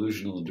and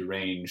delusional and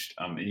deranged,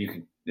 and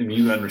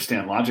you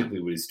understand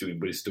logically what he's doing,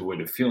 but he's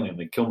devoid of feeling.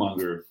 Like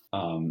Killmonger,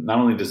 not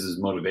only does his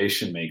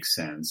motivation make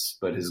sense,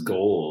 but his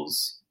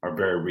goals are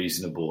very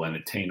reasonable and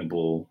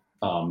attainable.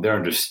 They're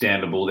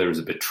understandable. There was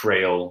a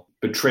betrayal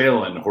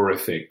and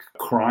horrific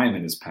crime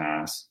in his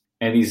past.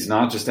 And he's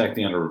not just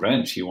acting out of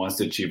revenge. He wants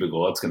to achieve a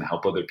goal that's going to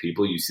help other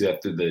people. You see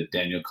that through the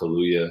Daniel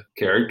Kaluuya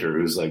character,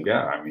 who's like,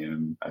 I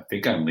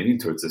think I'm leaning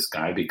towards this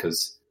guy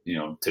because,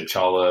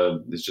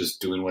 T'Challa is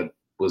just doing what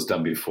was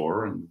done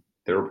before, and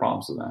there were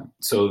problems with that.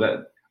 So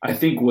that I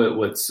think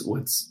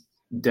what's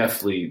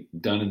definitely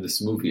done in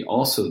this movie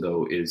also,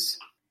 though, is,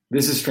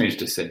 this is strange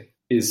to say,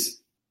 is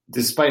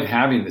despite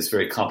having this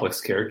very complex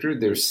character,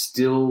 there's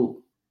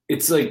still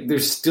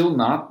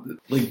not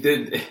like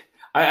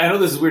I know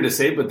this is weird to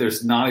say, but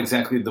there's not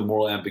exactly the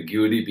moral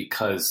ambiguity,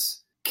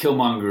 because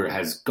Killmonger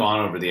has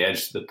gone over the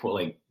edge to the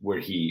point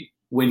when he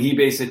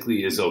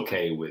basically is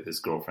okay with his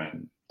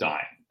girlfriend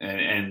dying,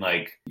 and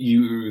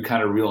you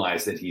kind of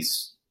realize that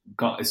he's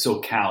so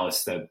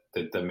callous that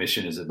the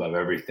mission is above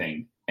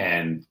everything,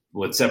 and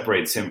what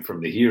separates him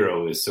from the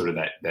hero is sort of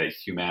that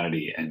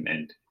humanity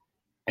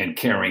and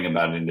caring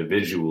about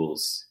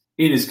individuals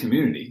in his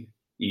community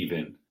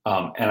even.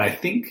 And I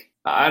think,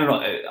 I don't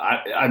know,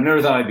 I've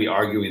never thought I'd be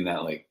arguing that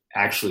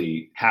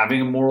actually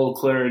having a moral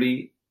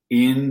clarity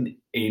in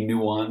a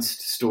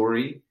nuanced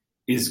story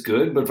is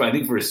good. But I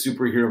think for a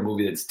superhero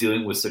movie that's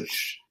dealing with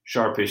such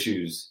sharp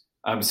issues,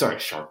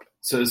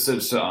 So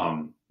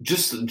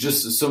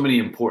just so many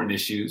important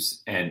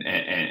issues and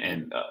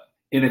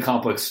in a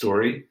complex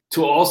story,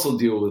 to also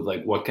deal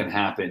with what can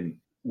happen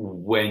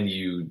when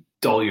you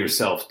dull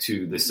yourself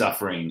to the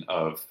suffering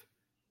of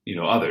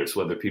others,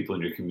 whether people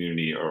in your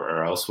community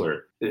or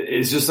elsewhere.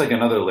 It's just like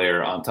another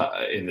layer on top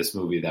in this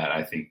movie that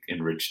I think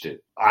enriched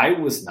it. I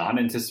was not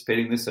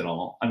anticipating this at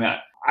all. I mean,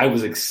 I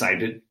was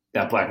excited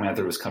that Black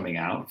Panther was coming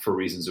out for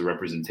reasons of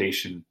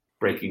representation,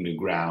 breaking new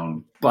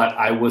ground, but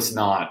I was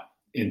not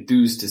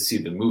enthused to see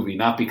the movie,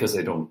 not because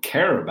I don't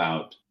care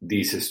about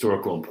these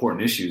historical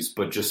important issues,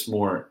 but just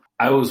more,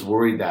 I was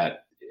worried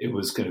that it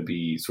was going to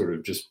be sort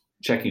of just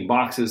checking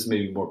boxes,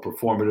 maybe more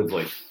performative,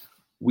 like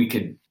we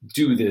can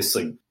do this,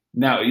 like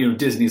now,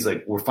 Disney's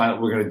like, we're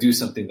going to do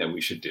something that we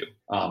should do.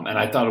 And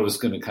I thought it was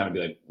going to kind of be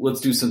like,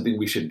 let's do something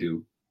we should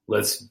do.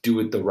 Let's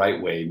do it the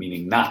right way,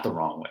 meaning not the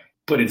wrong way.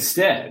 But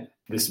instead,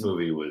 this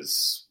movie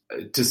was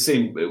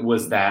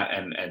was that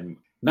and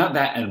not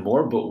that and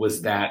more, but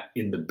was that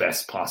in the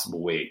best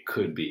possible way it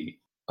could be.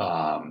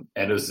 And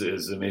it was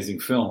an amazing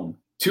film.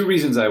 Two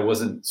reasons I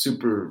wasn't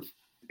super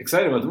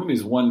excited about the movie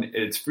is one,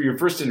 it's for your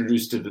first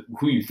introduced to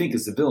who you think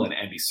is the villain,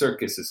 Andy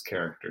Serkis's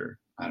character.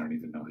 I don't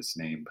even know his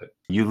name, but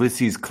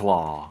Ulysses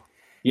Claw.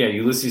 Yeah,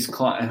 Ulysses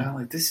Claw. And I'm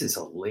like, this is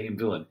a lame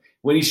villain.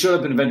 When he showed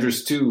up in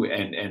Avengers 2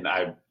 and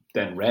I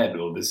then read,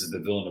 oh, this is the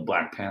villain of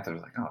Black Panther, I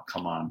was like, oh,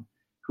 come on.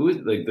 Who is,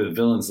 like, the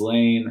villain's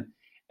lane?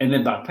 And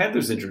then Black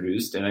Panther's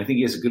introduced, and I think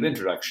he has a good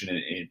introduction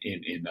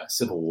in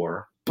Civil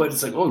War. But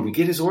it's like, oh, we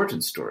get his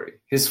origin story.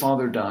 His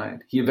father died.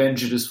 He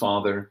avenged his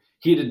father.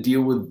 He had to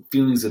deal with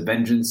feelings of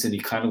vengeance, and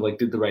he kind of like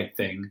did the right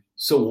thing.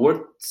 So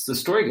what's the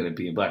story going to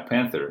be in Black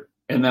Panther?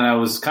 And then I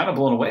was kind of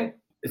blown away.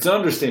 It's an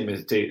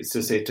understatement to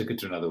say it took it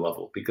to another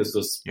level, because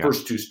those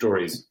first two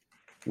stories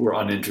were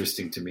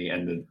uninteresting to me,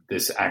 and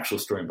this actual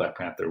story in Black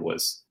Panther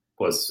was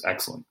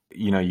excellent.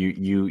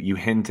 You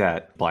hint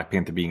at Black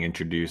Panther being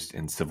introduced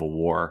in Civil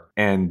War,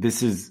 and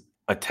this is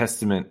a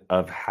testament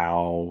of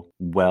how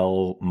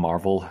well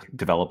Marvel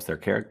develops their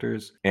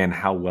characters and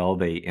how well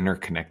they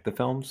interconnect the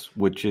films,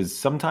 which is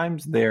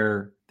sometimes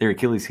their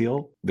Achilles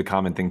heel. The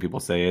common thing people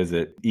say is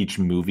that each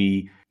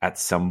movie at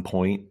some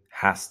point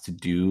has to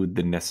do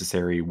the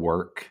necessary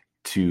work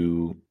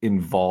to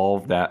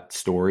involve that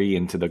story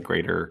into the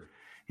greater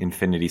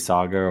Infinity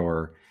Saga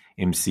or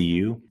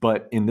MCU.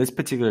 But in this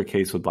particular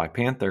case with Black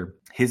Panther,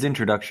 his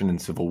introduction in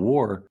Civil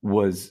War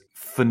was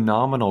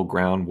phenomenal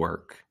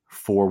groundwork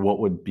for what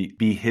would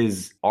be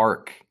his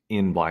arc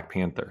in Black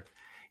Panther.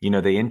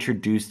 They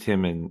introduced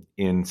him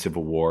in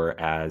Civil War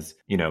as,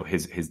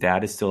 his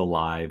dad is still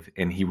alive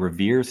and he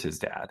reveres his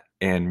dad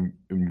and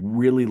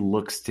really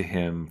looks to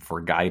him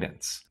for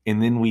guidance.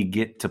 And then we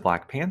get to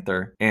Black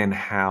Panther and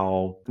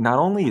how not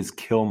only is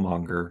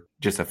Killmonger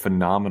just a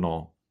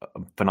phenomenal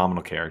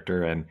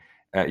character, and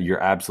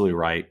you're absolutely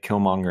right,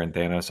 Killmonger and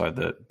Thanos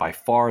are by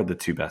far the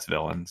two best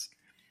villains.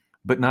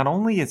 But not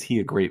only is he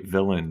a great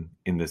villain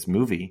in this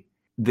movie,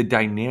 the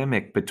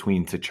dynamic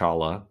between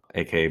T'Challa,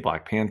 aka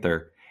Black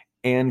Panther,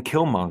 and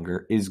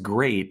Killmonger is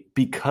great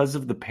because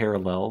of the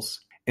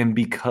parallels and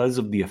because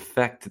of the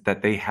effect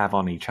that they have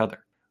on each other.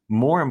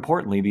 More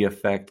importantly, the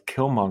effect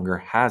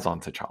Killmonger has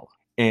on T'Challa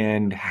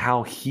and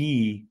how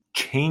he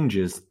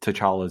changes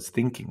T'Challa's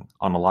thinking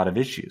on a lot of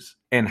issues,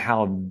 and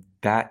how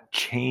that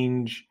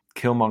change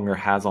Killmonger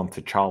has on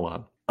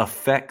T'Challa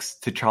affects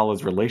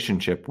T'Challa's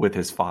relationship with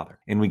his father.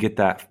 And we get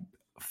that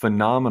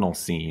phenomenal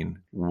scene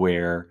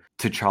where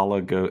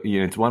T'Challa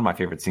it's one of my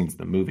favorite scenes in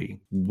the movie,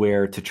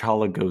 where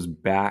T'Challa goes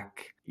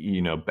back,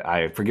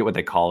 I forget what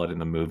they call it in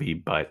the movie,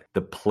 but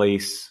the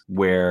place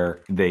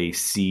where they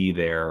see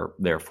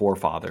their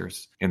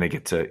forefathers and they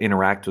get to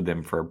interact with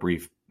them for a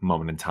brief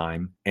moment in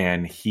time.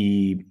 And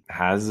he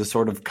has a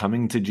sort of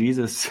coming to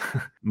Jesus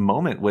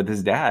moment with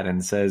his dad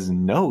and says,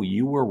 no,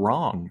 you were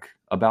wrong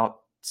about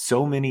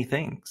so many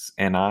things,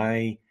 and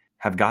I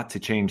have got to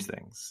change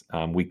things.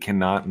 We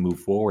cannot move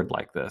forward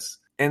like this.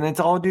 And it's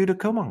all due to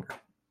Killmonger.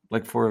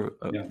 Like for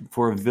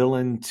a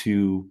villain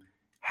to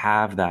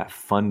have that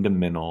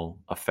fundamental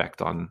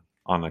effect on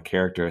a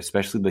character,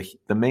 especially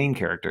the main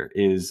character,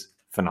 is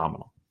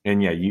phenomenal.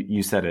 And yeah,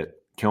 you said it.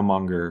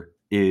 Killmonger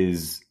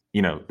is,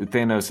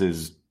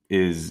 Thanos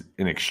is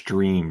an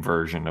extreme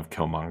version of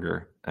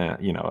Killmonger.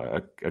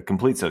 A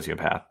complete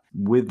sociopath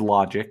with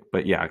logic,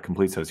 but yeah, a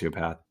complete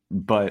sociopath.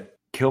 But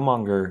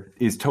Killmonger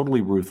is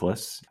totally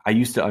ruthless. I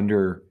used to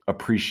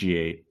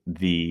underappreciate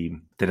the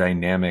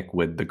dynamic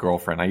with the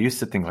girlfriend. I used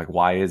to think, like,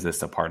 why is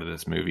this a part of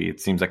this movie? It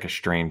seems like a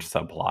strange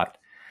subplot.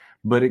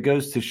 But it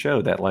goes to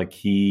show that, like,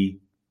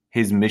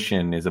 his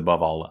mission is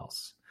above all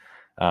else.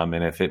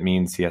 And if it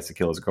means he has to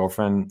kill his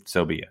girlfriend,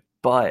 so be it.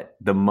 But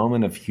the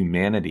moment of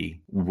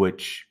humanity,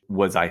 which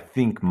was, I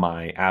think,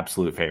 my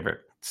absolute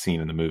favorite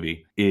scene in the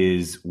movie,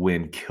 is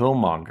when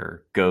Killmonger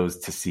goes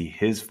to see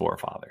his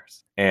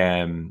forefathers.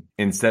 And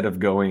instead of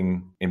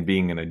going and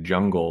being in a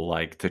jungle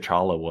like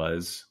T'Challa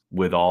was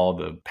with all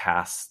the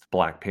past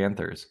Black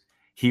Panthers,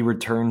 he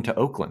returned to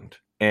Oakland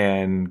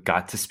and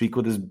got to speak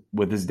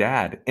with his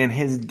dad. And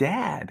his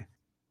dad,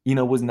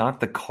 was not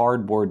the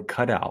cardboard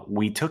cutout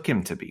we took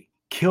him to be.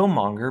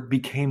 Killmonger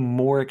became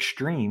more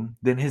extreme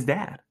than his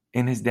dad.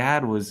 And his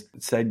dad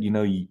said,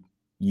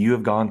 you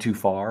have gone too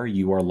far.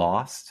 You are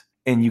lost.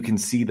 And you can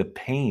see the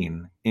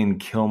pain in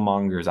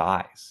Killmonger's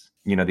eyes.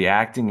 the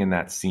acting in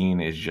that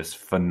scene is just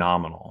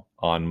phenomenal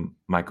on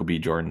Michael B.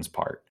 Jordan's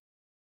part.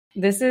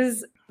 This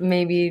is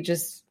maybe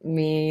just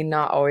me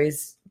not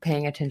always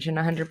paying attention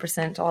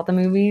 100% to all the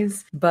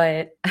movies,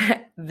 but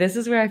this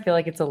is where I feel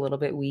like it's a little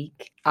bit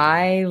weak.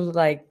 I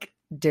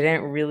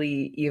didn't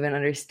really even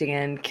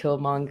understand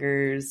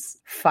Killmonger's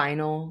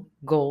final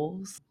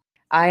goals.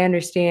 I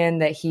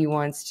understand that he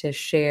wants to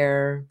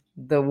share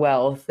the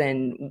wealth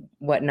and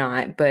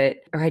whatnot, but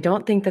I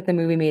don't think that the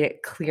movie made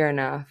it clear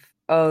enough.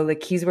 Oh,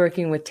 he's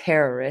working with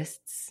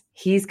terrorists.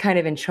 He's kind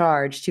of in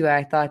charge too.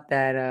 I thought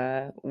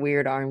that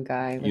weird arm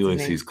guy,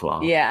 Ulysses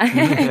Claw. Yeah.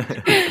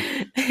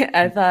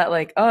 I thought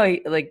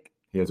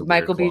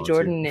Michael B.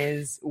 Jordan too.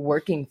 is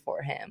working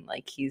for him.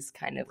 He's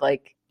kind of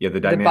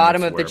the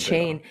bottom of the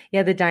chain.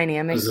 Yeah, the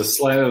dynamic. There's a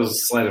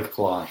sleight of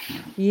claw.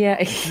 Yeah,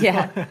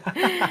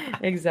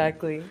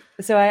 exactly.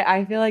 So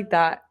I feel like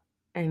that.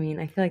 I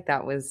feel like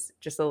that was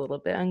just a little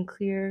bit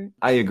unclear.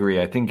 I agree.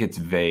 I think it's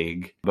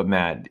vague. But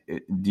Matt,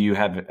 do you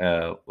have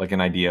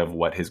an idea of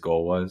what his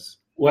goal was?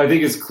 Well, I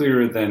think it's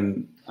clearer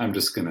than I'm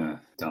just going to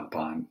dump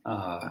on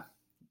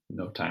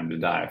No Time to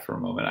Die for a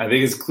moment. I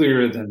think it's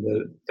clearer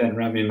than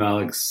Rami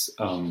Malek's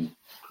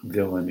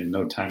villain in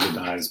No Time to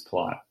Die's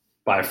plot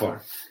by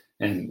far.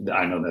 And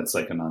I know that's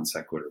a non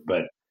sequitur,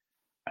 but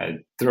I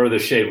throw the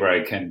shade where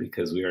I can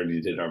because we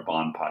already did our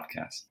Bond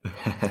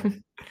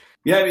podcast.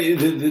 Yeah,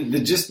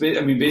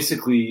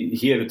 basically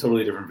he had a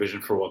totally different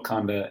vision for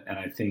Wakanda, and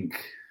I think,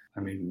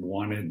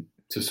 wanted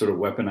to sort of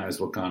weaponize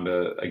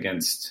Wakanda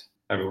against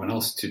everyone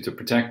else to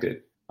protect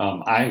it.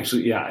 I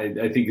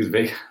think it's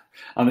vague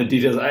on the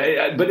details.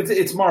 But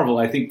it's Marvel.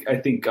 I think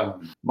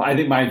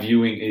my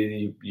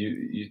viewing,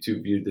 you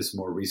two viewed this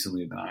more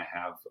recently than I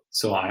have,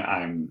 so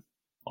I'm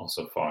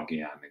also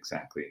foggy on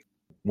exactly.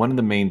 One of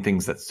the main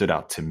things that stood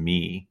out to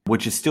me,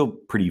 which is still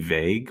pretty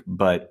vague,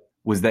 but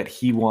was that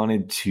he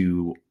wanted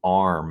to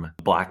arm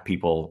Black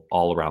people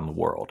all around the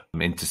world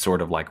and to sort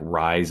of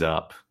rise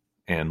up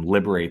and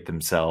liberate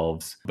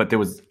themselves. But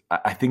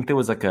I think there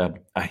was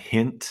a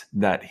hint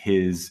that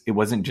it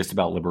wasn't just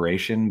about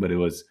liberation, but it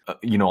was,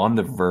 on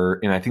the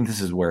verge. And I think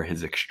this is where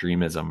his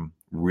extremism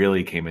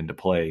really came into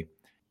play.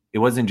 It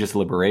wasn't just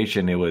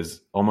liberation. It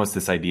was almost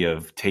this idea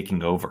of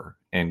taking over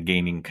and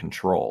gaining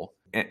control.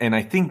 And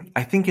I think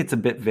it's a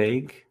bit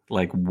vague,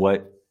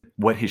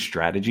 what his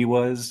strategy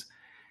was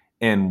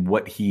and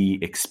what he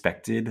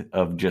expected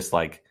of just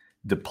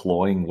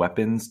deploying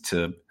weapons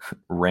to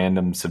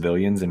random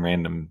civilians and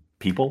random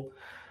people.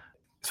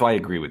 So I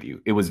agree with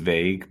you. It was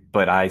vague,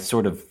 but I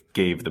sort of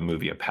gave the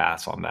movie a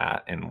pass on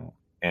that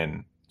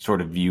and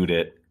sort of viewed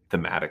it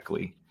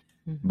thematically.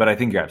 Mm-hmm. But I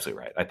think you're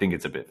absolutely right. I think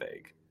it's a bit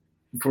vague.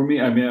 For me,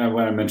 when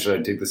I mentioned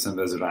I'd take this on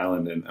Desert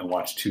Island and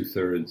watch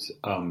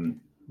 2/3,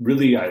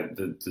 really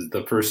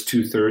the first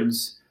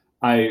 2/3,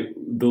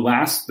 the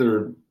last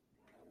third,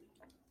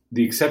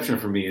 the exception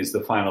for me is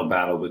the final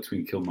battle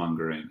between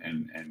Killmonger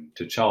and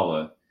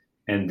T'Challa,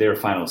 and their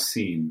final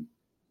scene,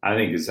 I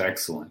think, is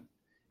excellent.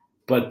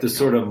 But the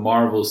sort of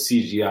Marvel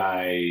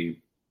CGI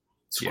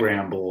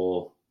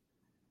scramble,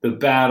 the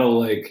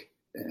battle, and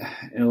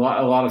a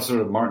lot of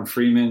sort of Martin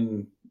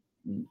Freeman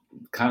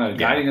kind of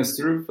guiding us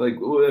through.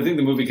 I think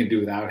the movie can do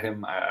without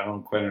him. I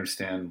don't quite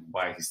understand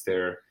why he's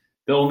there.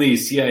 The only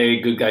CIA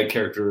good guy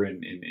character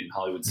in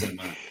Hollywood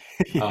cinema.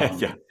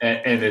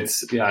 And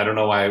it's, I don't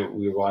know why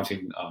we were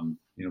watching,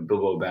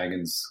 Bilbo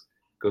Baggins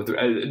go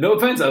through. No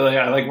offense,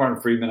 I like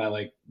Martin Freeman. I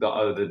like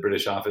the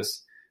British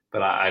Office,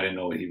 but I didn't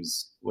know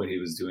what he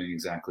was doing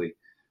exactly.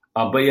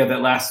 But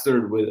that last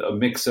third with a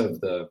mix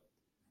of the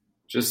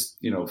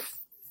just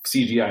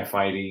CGI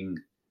fighting,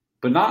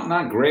 but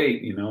not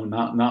great.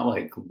 Not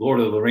like Lord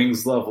of the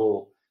Rings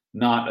level,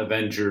 not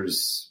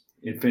Avengers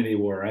Infinity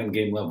War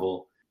Endgame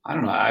level. I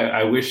don't know.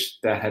 I wish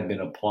that had been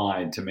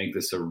applied to make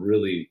this a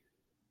really.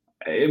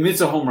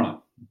 It's a home run,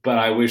 but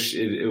I wish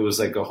it was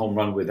a home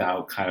run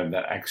without kind of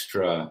that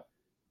extra.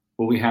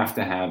 Well, we have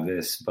to have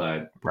this,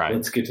 but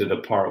let's get to the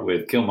part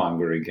with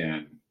Killmonger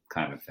again,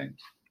 kind of thing.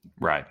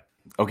 Right.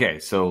 Okay,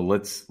 so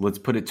let's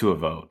put it to a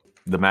vote.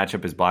 The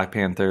matchup is Black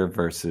Panther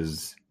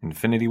versus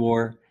Infinity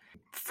War.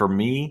 For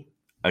me,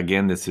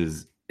 again, this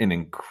is an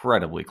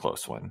incredibly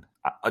close one.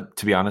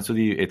 To be honest with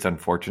you, it's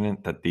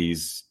unfortunate that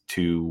these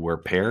two were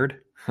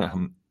paired,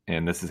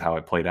 and this is how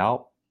it played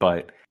out.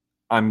 But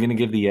I'm going to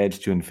give the edge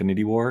to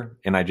Infinity War,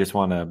 and I just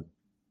want to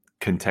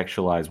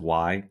contextualize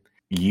why.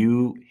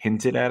 You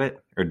hinted at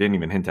it, or didn't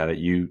even hint at it.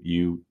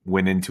 You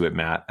went into it,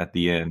 Matt, at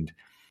the end.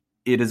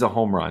 It is a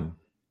home run.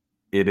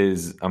 It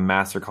is a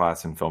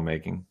masterclass in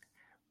filmmaking.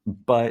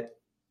 But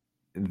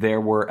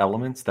there were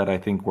elements that I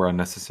think were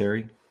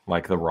unnecessary,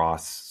 like the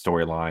Ross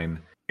storyline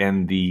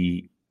and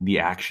the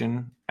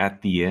action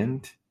at the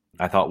end.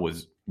 I thought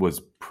was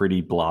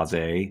pretty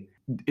blasé.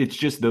 It's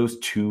just those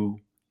two,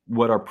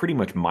 what are pretty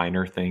much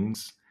minor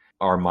things,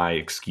 are my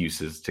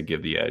excuses to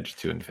give the edge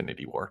to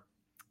Infinity War.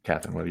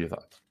 Catherine, what are your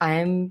thoughts?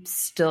 I'm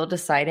still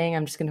deciding.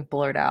 I'm just going to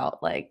blurt out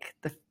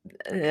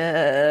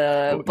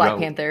the Black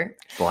Panther.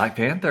 Black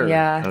Panther.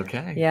 Yeah.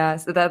 Okay. Yeah.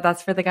 So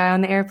that's for the guy on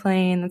the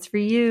airplane. That's for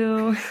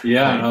you.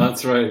 Yeah, no,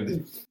 that's right.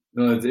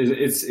 No,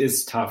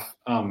 it's tough.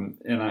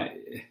 And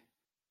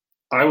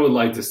I would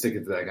like to stick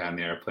it to that guy on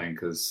the airplane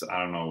because I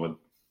don't know what.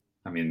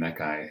 I mean, that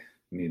guy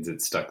needs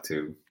it stuck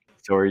to.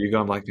 So are you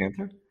going Black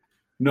Panther?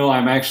 No,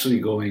 I'm actually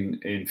going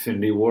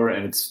Infinity War,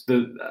 and it's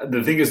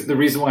the thing is the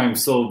reason why I'm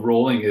still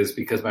rolling is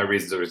because my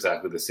reasons are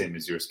exactly the same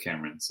as yours,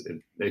 Cameron.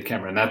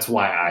 That's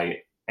why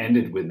I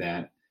ended with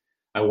that.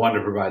 I want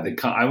to provide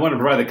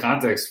the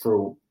context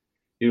for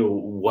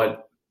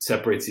what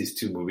separates these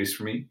two movies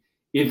for me.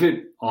 If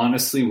it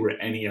honestly were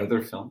any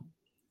other film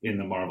in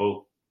the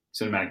Marvel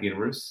Cinematic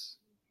Universe,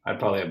 I'd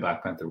probably have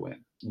Black Panther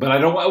win. But I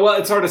don't. Well,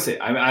 it's hard to say.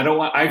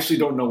 I actually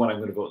don't know what I'm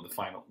going to vote in the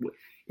final.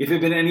 If it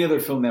had been any other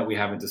film that we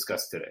haven't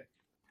discussed today.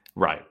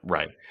 Right.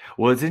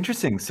 Well, it's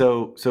interesting.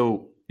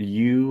 So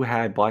you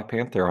had Black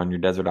Panther on your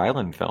Desert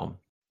Island film.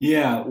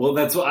 Yeah. Well,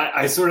 that's what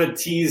I sort of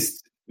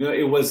teased.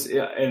 It was,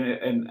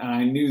 and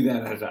I knew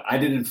that I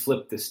didn't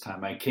flip this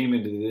time. I came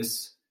into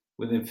this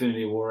with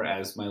Infinity War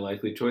as my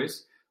likely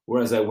choice,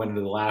 whereas I went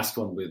into the last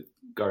one with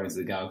Guardians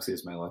of the Galaxy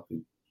as my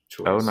likely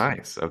choice. Oh,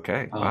 nice.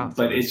 Okay. Wow.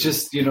 But it's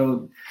just, I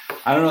don't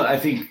know. I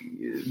think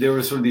there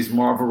were sort of these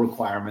Marvel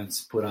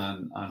requirements put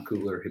on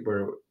Coogler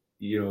where,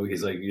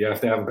 he's like, you have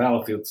to have a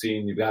battlefield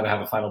scene. You've got to have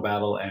a final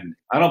battle. And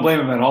I don't blame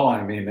him at all.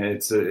 I mean,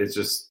 it's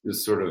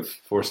sort of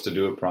forced to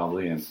do it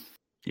probably. And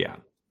yeah.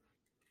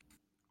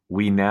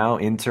 We now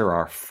enter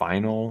our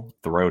final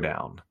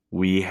throwdown.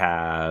 We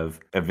have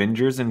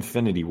Avengers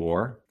Infinity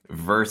War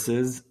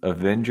versus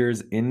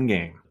Avengers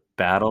Endgame.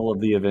 Battle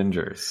of the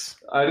Avengers.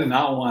 I did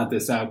not want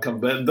this outcome,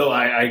 but though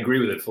I agree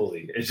with it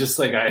fully. It's just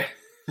like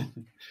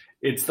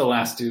it's the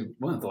last two,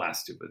 well, not the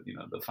last two, but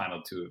the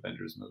final two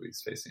Avengers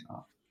movies facing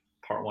off,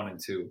 part 1 and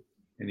 2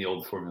 in the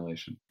old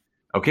formulation.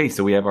 Okay,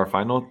 so we have our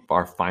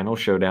final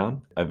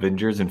showdown: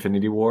 Avengers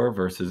Infinity War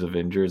versus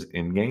Avengers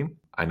Endgame.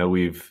 I know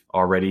we've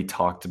already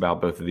talked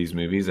about both of these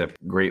movies at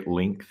great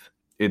length.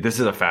 This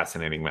is a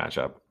fascinating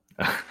matchup.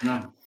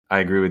 No. I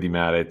agree with you,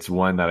 Matt. It's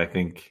one that I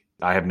think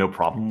I have no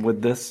problem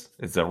with this.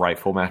 It's a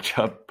rightful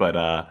matchup,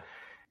 but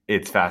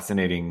it's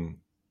fascinating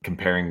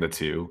comparing the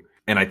two.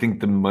 And I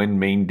think the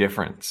main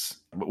difference,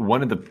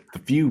 one of the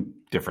few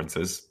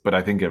differences, but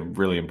I think a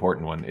really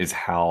important one, is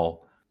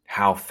how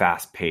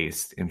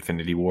fast-paced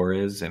Infinity War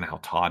is and how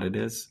taut it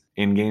is.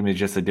 Endgame is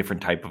just a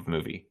different type of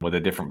movie with a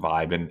different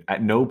vibe. And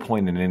at no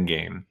point in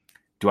Endgame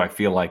do I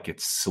feel like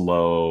it's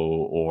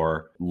slow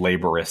or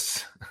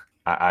laborious.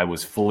 I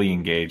was fully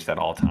engaged at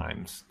all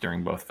times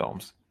during both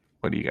films.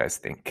 What do you guys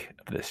think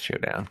of this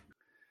showdown?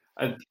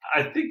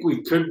 I think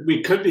we could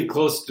be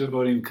close to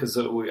voting because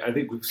I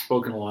think we've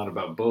spoken a lot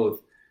about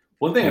both.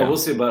 One thing I will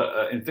say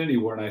about Infinity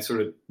War, and I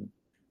sort of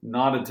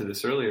nodded to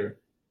this earlier,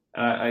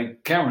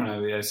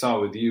 Cameron, I saw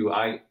it with you.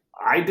 I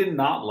did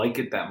not like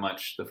it that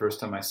much the first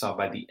time I saw it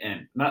by the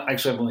end. Not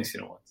actually, I've only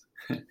seen it once.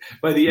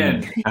 By the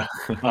end,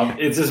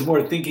 it's just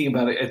more thinking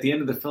about it. At the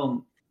end of the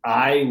film,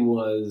 I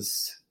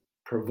was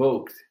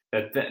provoked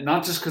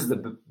not just because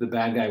the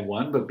bad guy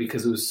won, but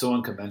because it was so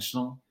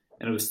unconventional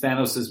and it was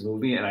Thanos'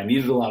 movie, and I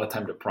needed a lot of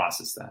time to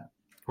process that.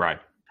 Right.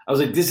 I was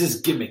like, this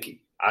is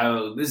gimmicky.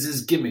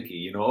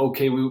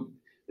 Okay,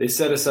 they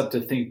set us up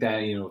to think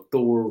that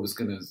Thor was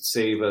going to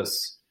save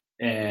us.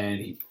 And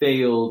he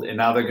failed, and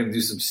now they're going to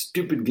do some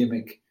stupid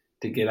gimmick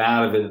to get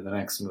out of it in the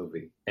next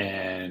movie.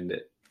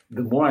 And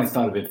the more I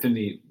thought of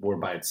Infinity War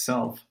by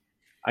itself,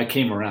 I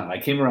came around.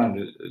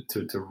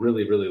 To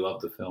really, really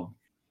love the film.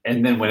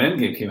 And then when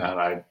Endgame came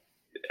out,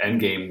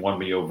 Endgame won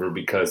me over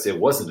because it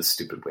wasn't a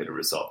stupid way to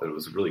resolve it. It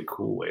was a really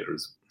cool way to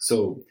resolve it.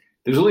 So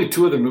there's only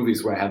 2 other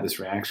movies where I had this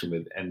reaction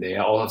with, and they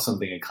all have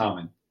something in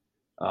common.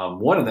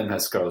 One of them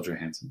has Scarlett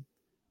Johansson,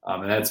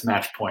 and that's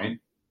Match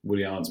Point.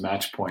 Woody Allen's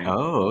Match Point.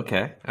 Oh,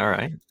 okay. All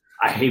right.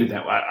 I hated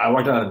that. I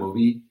walked out of the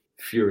movie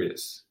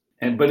furious.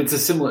 But it's a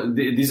similar,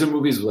 these are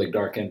movies with like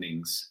dark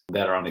endings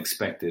that are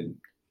unexpected.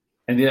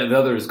 And the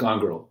other is Gone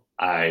Girl.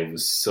 I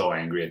was so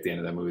angry at the end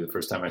of that movie the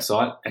first time I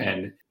saw it.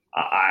 And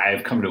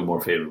I've come to a more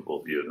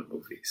favorable view of the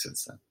movie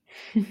since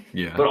then.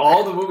 Yeah. But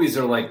all the movies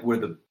are like where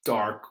the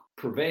dark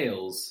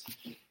prevails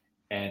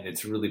and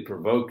it's really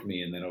provoked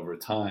me. And then over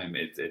time,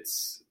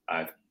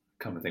 I've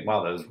come to think,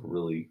 wow, that was a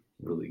really,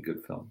 really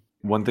good film.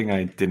 One thing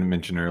I didn't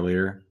mention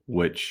earlier,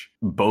 which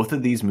both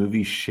of these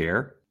movies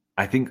share,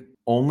 I think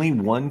only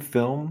one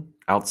film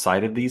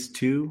outside of these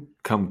two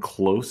come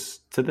close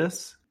to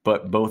this,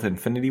 but both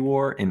Infinity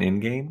War and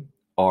Endgame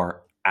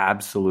are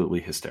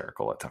absolutely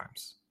hysterical at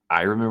times.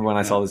 I remember when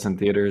I saw this in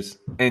theaters,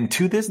 and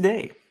to this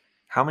day,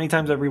 how many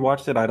times I've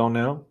rewatched it, I don't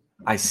know.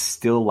 I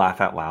still laugh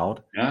out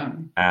loud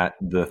at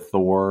the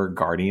Thor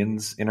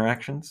Guardians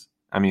interactions.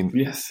 I mean,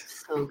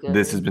 yes, so good.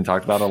 This has been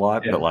talked about a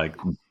lot, but like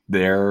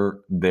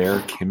their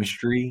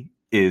chemistry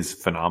is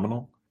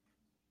phenomenal.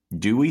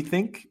 Do we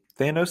think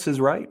Thanos is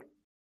right?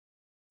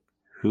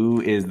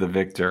 Who is the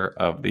victor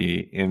of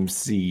the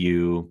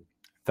MCU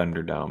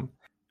Thunderdome?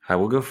 I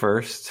will go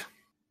first.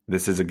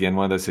 This is again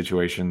one of those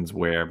situations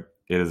where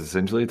it is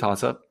essentially a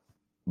toss-up,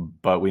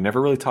 but we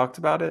never really talked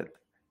about it.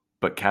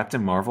 But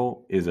Captain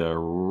Marvel is a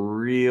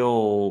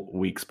real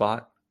weak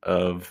spot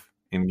of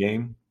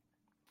Endgame,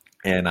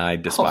 and I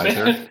despise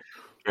her.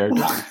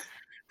 character.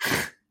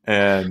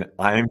 And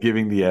I am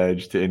giving the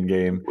edge to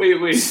Endgame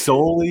Wait.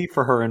 solely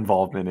for her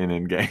involvement in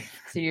Endgame.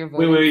 So you're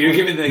voting Wait, you're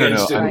giving the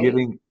edge to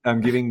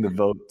I'm giving the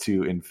vote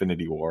to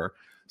Infinity War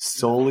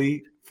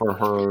solely for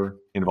her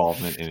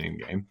involvement in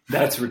Endgame.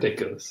 That's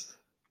ridiculous.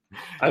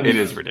 I mean, it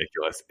is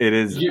ridiculous. It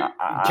is.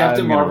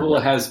 Captain Marvel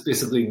has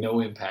basically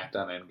no impact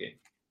on Endgame.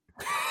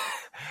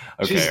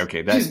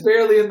 She's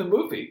barely in the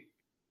movie.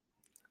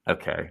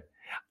 Okay.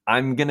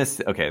 I'm gonna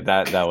say,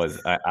 that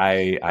was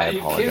I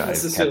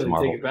apologize, Captain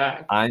Marvel.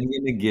 I'm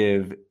gonna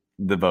give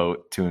the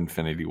vote to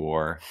Infinity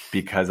War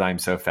because I'm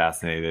so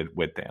fascinated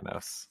with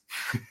Thanos,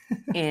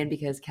 and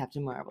because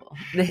Captain Marvel,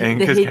 and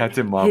because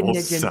Captain Marvel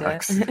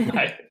sucks.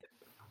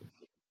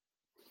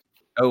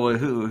 Oh, well,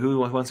 who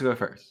wants to go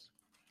first?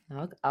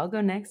 I'll go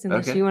next,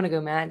 unless you want to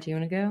go, Matt. Do you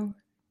want to go?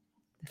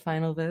 The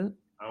final vote.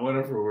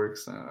 Whatever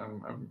works.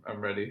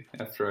 I'm ready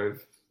after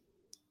I've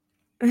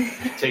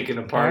taken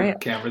apart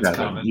Cameron's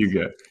comments.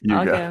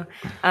 I'll go.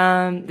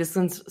 This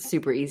one's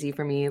super easy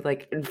for me.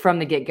 Like from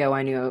the get-go,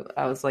 I knew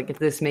I was like, if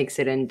this makes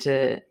it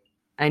into,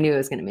 I knew I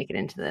was going to make it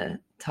into the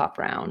top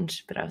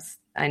round, but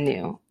I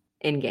knew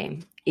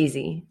Endgame,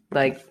 easy.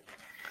 Like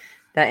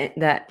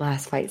that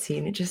last fight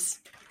scene, it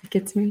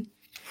gets me.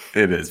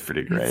 It is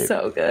pretty great. It's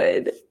so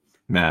good.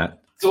 Matt.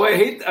 So I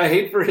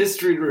hate for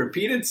history to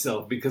repeat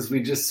itself because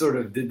we just sort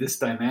of did this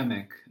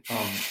dynamic.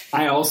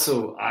 I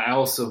also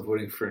am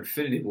voting for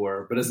Infinity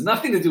War, but it has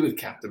nothing to do with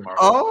Captain Marvel.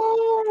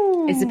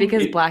 Oh, is it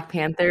because Black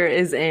Panther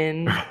is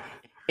in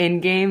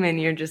Endgame and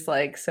you're just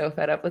like so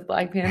fed up with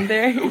Black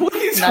Panther? What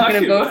are you not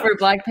going to vote for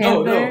Black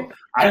Panther? No.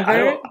 I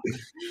don't.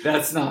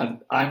 That's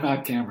not. I'm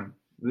not Cameron.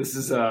 This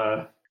is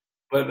So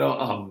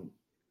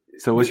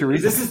what's your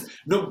reason?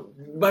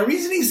 My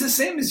reasoning is the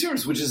same as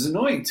yours, which is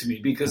annoying to me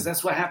because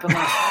that's what happened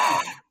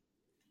last time.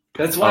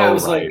 That's why I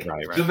was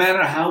no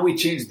matter how we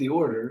change the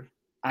order,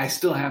 I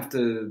still have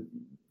to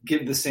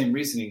give the same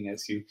reasoning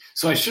as you.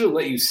 So I should have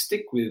let you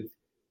stick with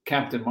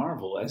Captain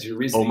Marvel as your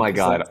reasoning. Oh my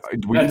God.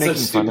 Were you making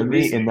fun of me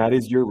reasoning. And that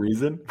is your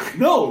reason?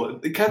 No,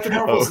 Captain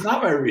Marvel is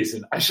not my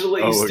reason. I should have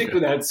let you stick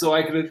with that so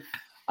I could have.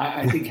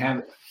 I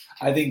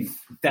think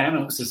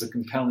Thanos is a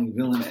compelling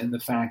villain in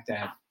the fact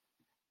that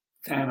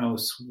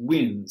Thanos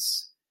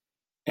wins,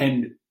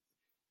 and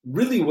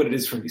really what it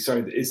is for me,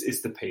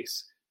 is the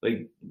pace,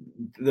 like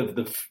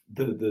the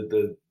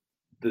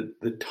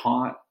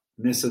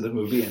tautness of the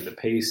movie and the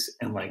pace,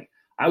 and like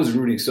I was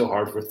rooting so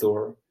hard for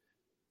Thor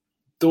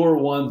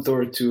 1,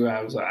 Thor 2.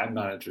 I was like, I'm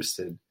not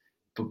interested,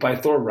 but by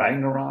Thor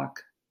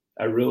Ragnarok,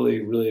 I really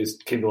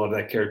came to love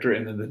that character,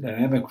 and then the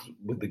dynamic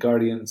with the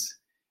Guardians,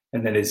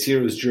 and then his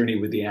hero's journey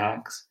with the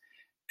axe,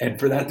 and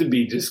for that to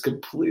be just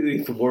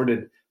completely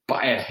thwarted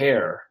by a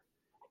hair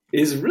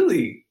is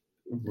really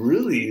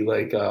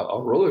like a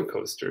roller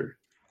coaster.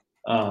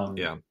 But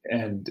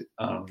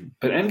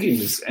Endgame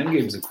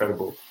is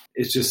incredible.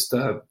 It's just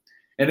and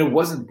it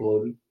wasn't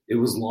bloated. It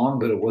was long,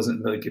 but it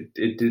wasn't like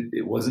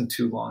it wasn't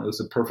too long. It was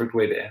a perfect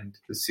way to end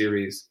the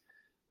series.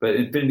 But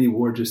Infinity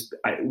War,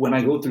 when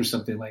I go through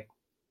something like,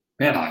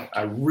 man,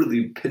 I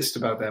really pissed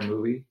about that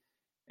movie,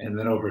 and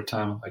then over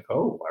time I'm like,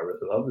 oh, I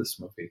really love this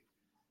movie.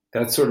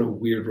 That sort of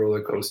weird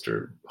roller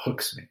coaster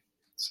hooks me.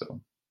 So.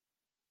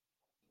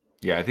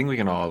 Yeah, I think we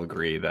can all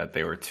agree that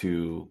they were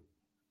two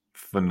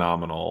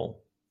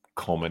phenomenal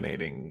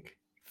culminating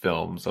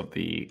films of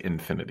the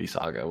Infinity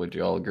Saga. Would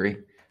you all agree?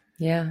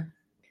 Yeah.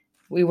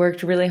 We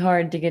worked really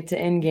hard to get to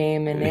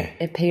Endgame, and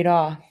it paid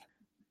off.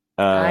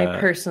 I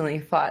personally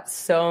fought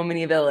so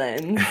many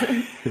villains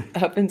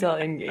up until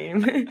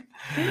Endgame.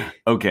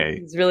 Okay.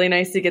 It's really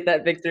nice to get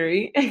that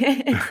victory.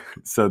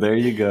 So there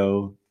you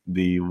go.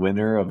 The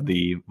winner of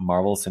the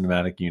Marvel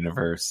Cinematic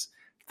Universe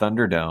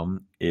Thunderdome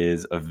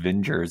is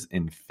Avengers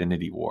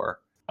Infinity War.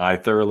 I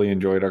thoroughly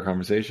enjoyed our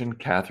conversation.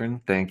 Catherine,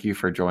 thank you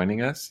for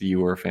joining us. You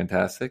were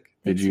fantastic.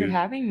 Thanks for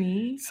having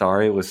me.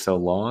 Sorry it was so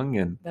long.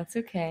 And that's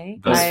okay.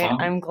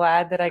 I'm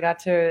glad that I got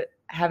to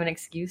have an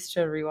excuse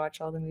to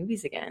rewatch all the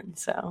movies again.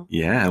 So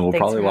yeah, and we'll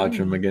probably watch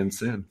them again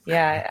soon.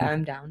 Yeah,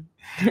 I'm down.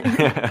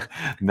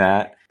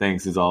 Matt,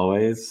 thanks as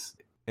always.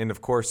 And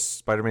of course,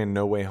 Spider-Man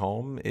No Way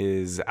Home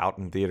is out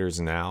in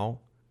theaters now,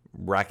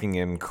 racking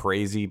in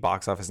crazy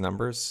box office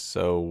numbers.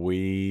 So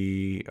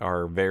we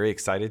are very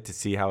excited to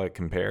see how it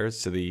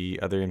compares to the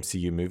other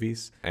MCU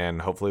movies.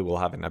 And hopefully we'll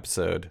have an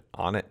episode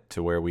on it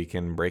to where we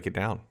can break it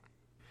down.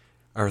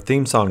 Our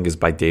theme song is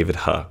by David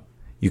Huh.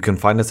 You can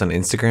find us on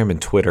Instagram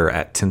and Twitter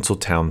at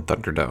Tinseltown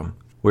Thunderdome.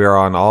 We are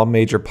on all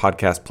major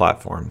podcast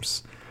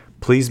platforms.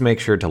 Please make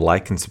sure to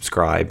like and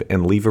subscribe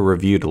and leave a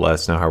review to let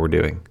us know how we're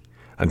doing.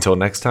 Until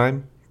next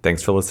time,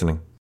 thanks for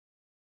listening.